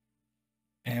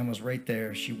 Pam was right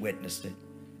there. She witnessed it.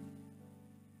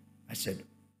 I said,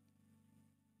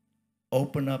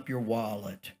 open up your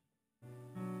wallet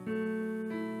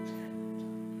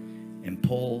and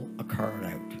pull a card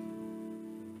out.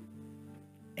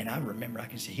 And I remember, I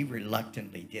can see he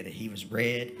reluctantly did it. He was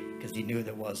red because he knew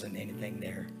there wasn't anything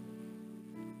there.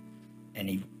 And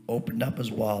he opened up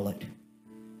his wallet,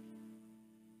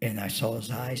 and I saw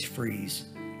his eyes freeze.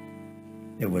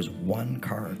 There was one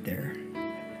card there.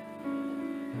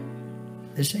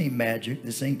 This ain't magic.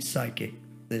 This ain't psychic.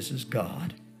 This is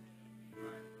God.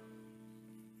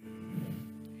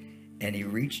 And he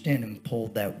reached in and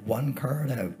pulled that one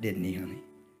card out, didn't he, honey?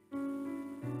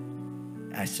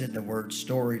 I said the word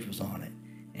storage was on it.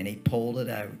 And he pulled it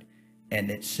out, and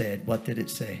it said, what did it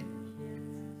say?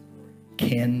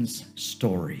 Ken's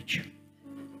Storage.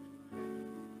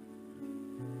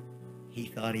 He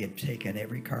thought he had taken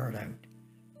every card out.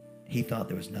 He thought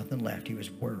there was nothing left. He was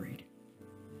worried.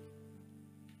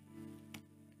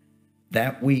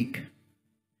 That week,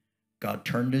 God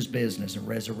turned his business and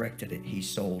resurrected it. He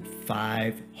sold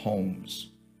 5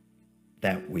 homes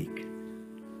that week.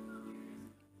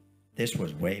 This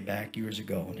was way back years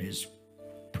ago, and his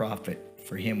profit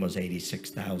for him was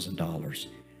 $86,000.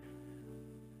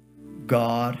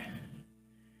 God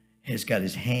has got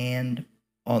his hand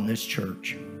on this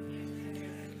church.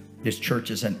 This church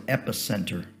is an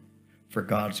epicenter for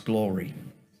God's glory.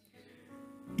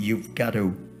 You've got to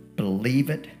believe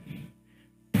it,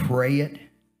 pray it,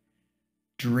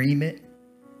 dream it.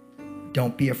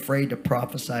 Don't be afraid to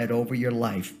prophesy it over your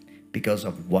life, because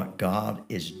of what God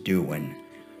is doing.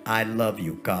 I love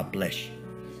you. God bless you.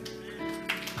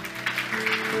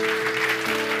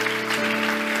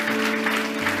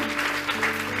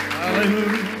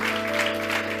 Hallelujah.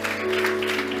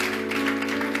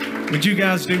 Would you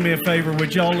guys do me a favor?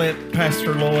 Would y'all let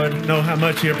Pastor Lloyd know how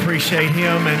much you appreciate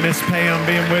him and Miss Pam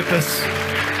being with us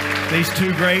these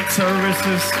 2 great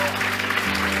services?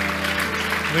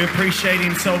 We appreciate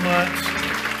him so much.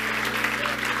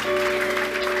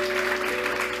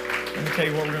 Let me tell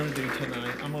you what we're going to do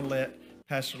tonight. I'm going to let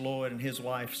Pastor Lloyd and his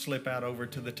wife slip out over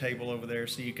to the table over there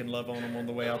so you can love on them on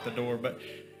the way out the door. But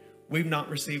we've not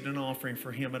received an offering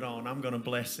for him at all, and I'm going to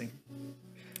bless him.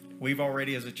 We've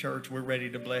already, as a church, we're ready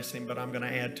to bless him, but I'm going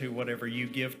to add to whatever you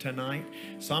give tonight.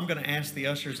 So I'm going to ask the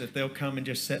ushers if they'll come and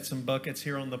just set some buckets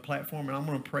here on the platform, and I'm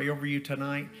going to pray over you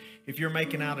tonight. If you're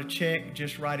making out a check,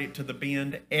 just write it to the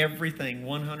bend. Everything,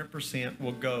 100%,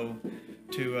 will go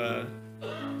to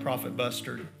Prophet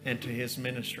Bustard and to his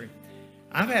ministry.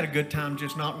 I've had a good time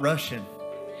just not rushing,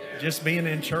 just being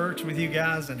in church with you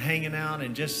guys and hanging out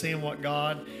and just seeing what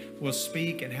God will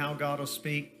speak and how God will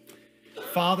speak.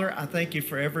 Father, I thank you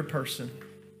for every person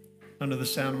under the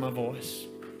sound of my voice.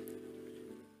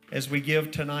 As we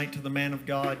give tonight to the man of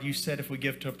God, you said if we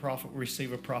give to a prophet, we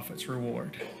receive a prophet's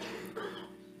reward.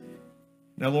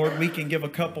 Now, Lord, we can give a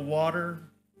cup of water,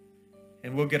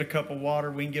 and we'll get a cup of water.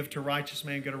 We can give to a righteous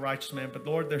man, get a righteous man. But,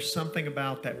 Lord, there's something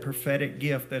about that prophetic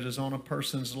gift that is on a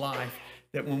person's life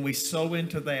that when we sow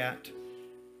into that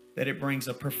it brings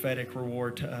a prophetic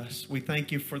reward to us. We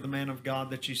thank you for the man of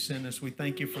God that you sent us. We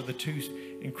thank you for the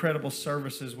 2 incredible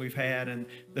services we've had and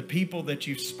the people that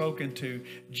you've spoken to,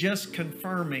 just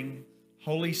confirming,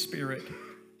 Holy Spirit,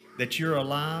 that you're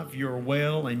alive, you're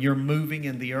well, and you're moving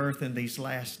in the earth in these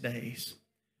last days.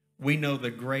 We know the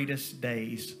greatest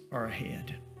days are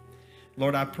ahead.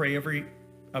 Lord, I pray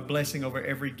a blessing over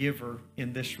every giver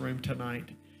in this room tonight.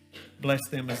 Bless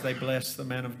them as they bless the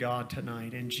man of God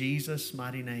tonight. In Jesus'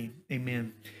 mighty name,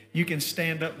 amen. You can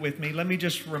stand up with me. Let me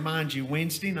just remind you,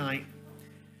 Wednesday night,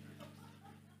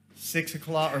 6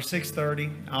 o'clock or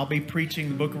 6:30, I'll be preaching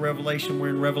the book of Revelation. We're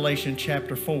in Revelation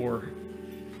chapter 4.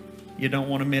 You don't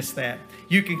want to miss that.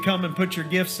 You can come and put your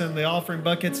gifts in the offering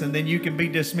buckets, and then you can be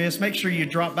dismissed. Make sure you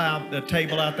drop by the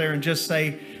table out there and just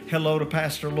say hello to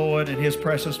Pastor Lloyd and his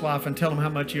precious wife and tell them how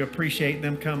much you appreciate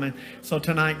them coming. So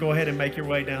tonight, go ahead and make your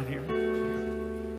way down here.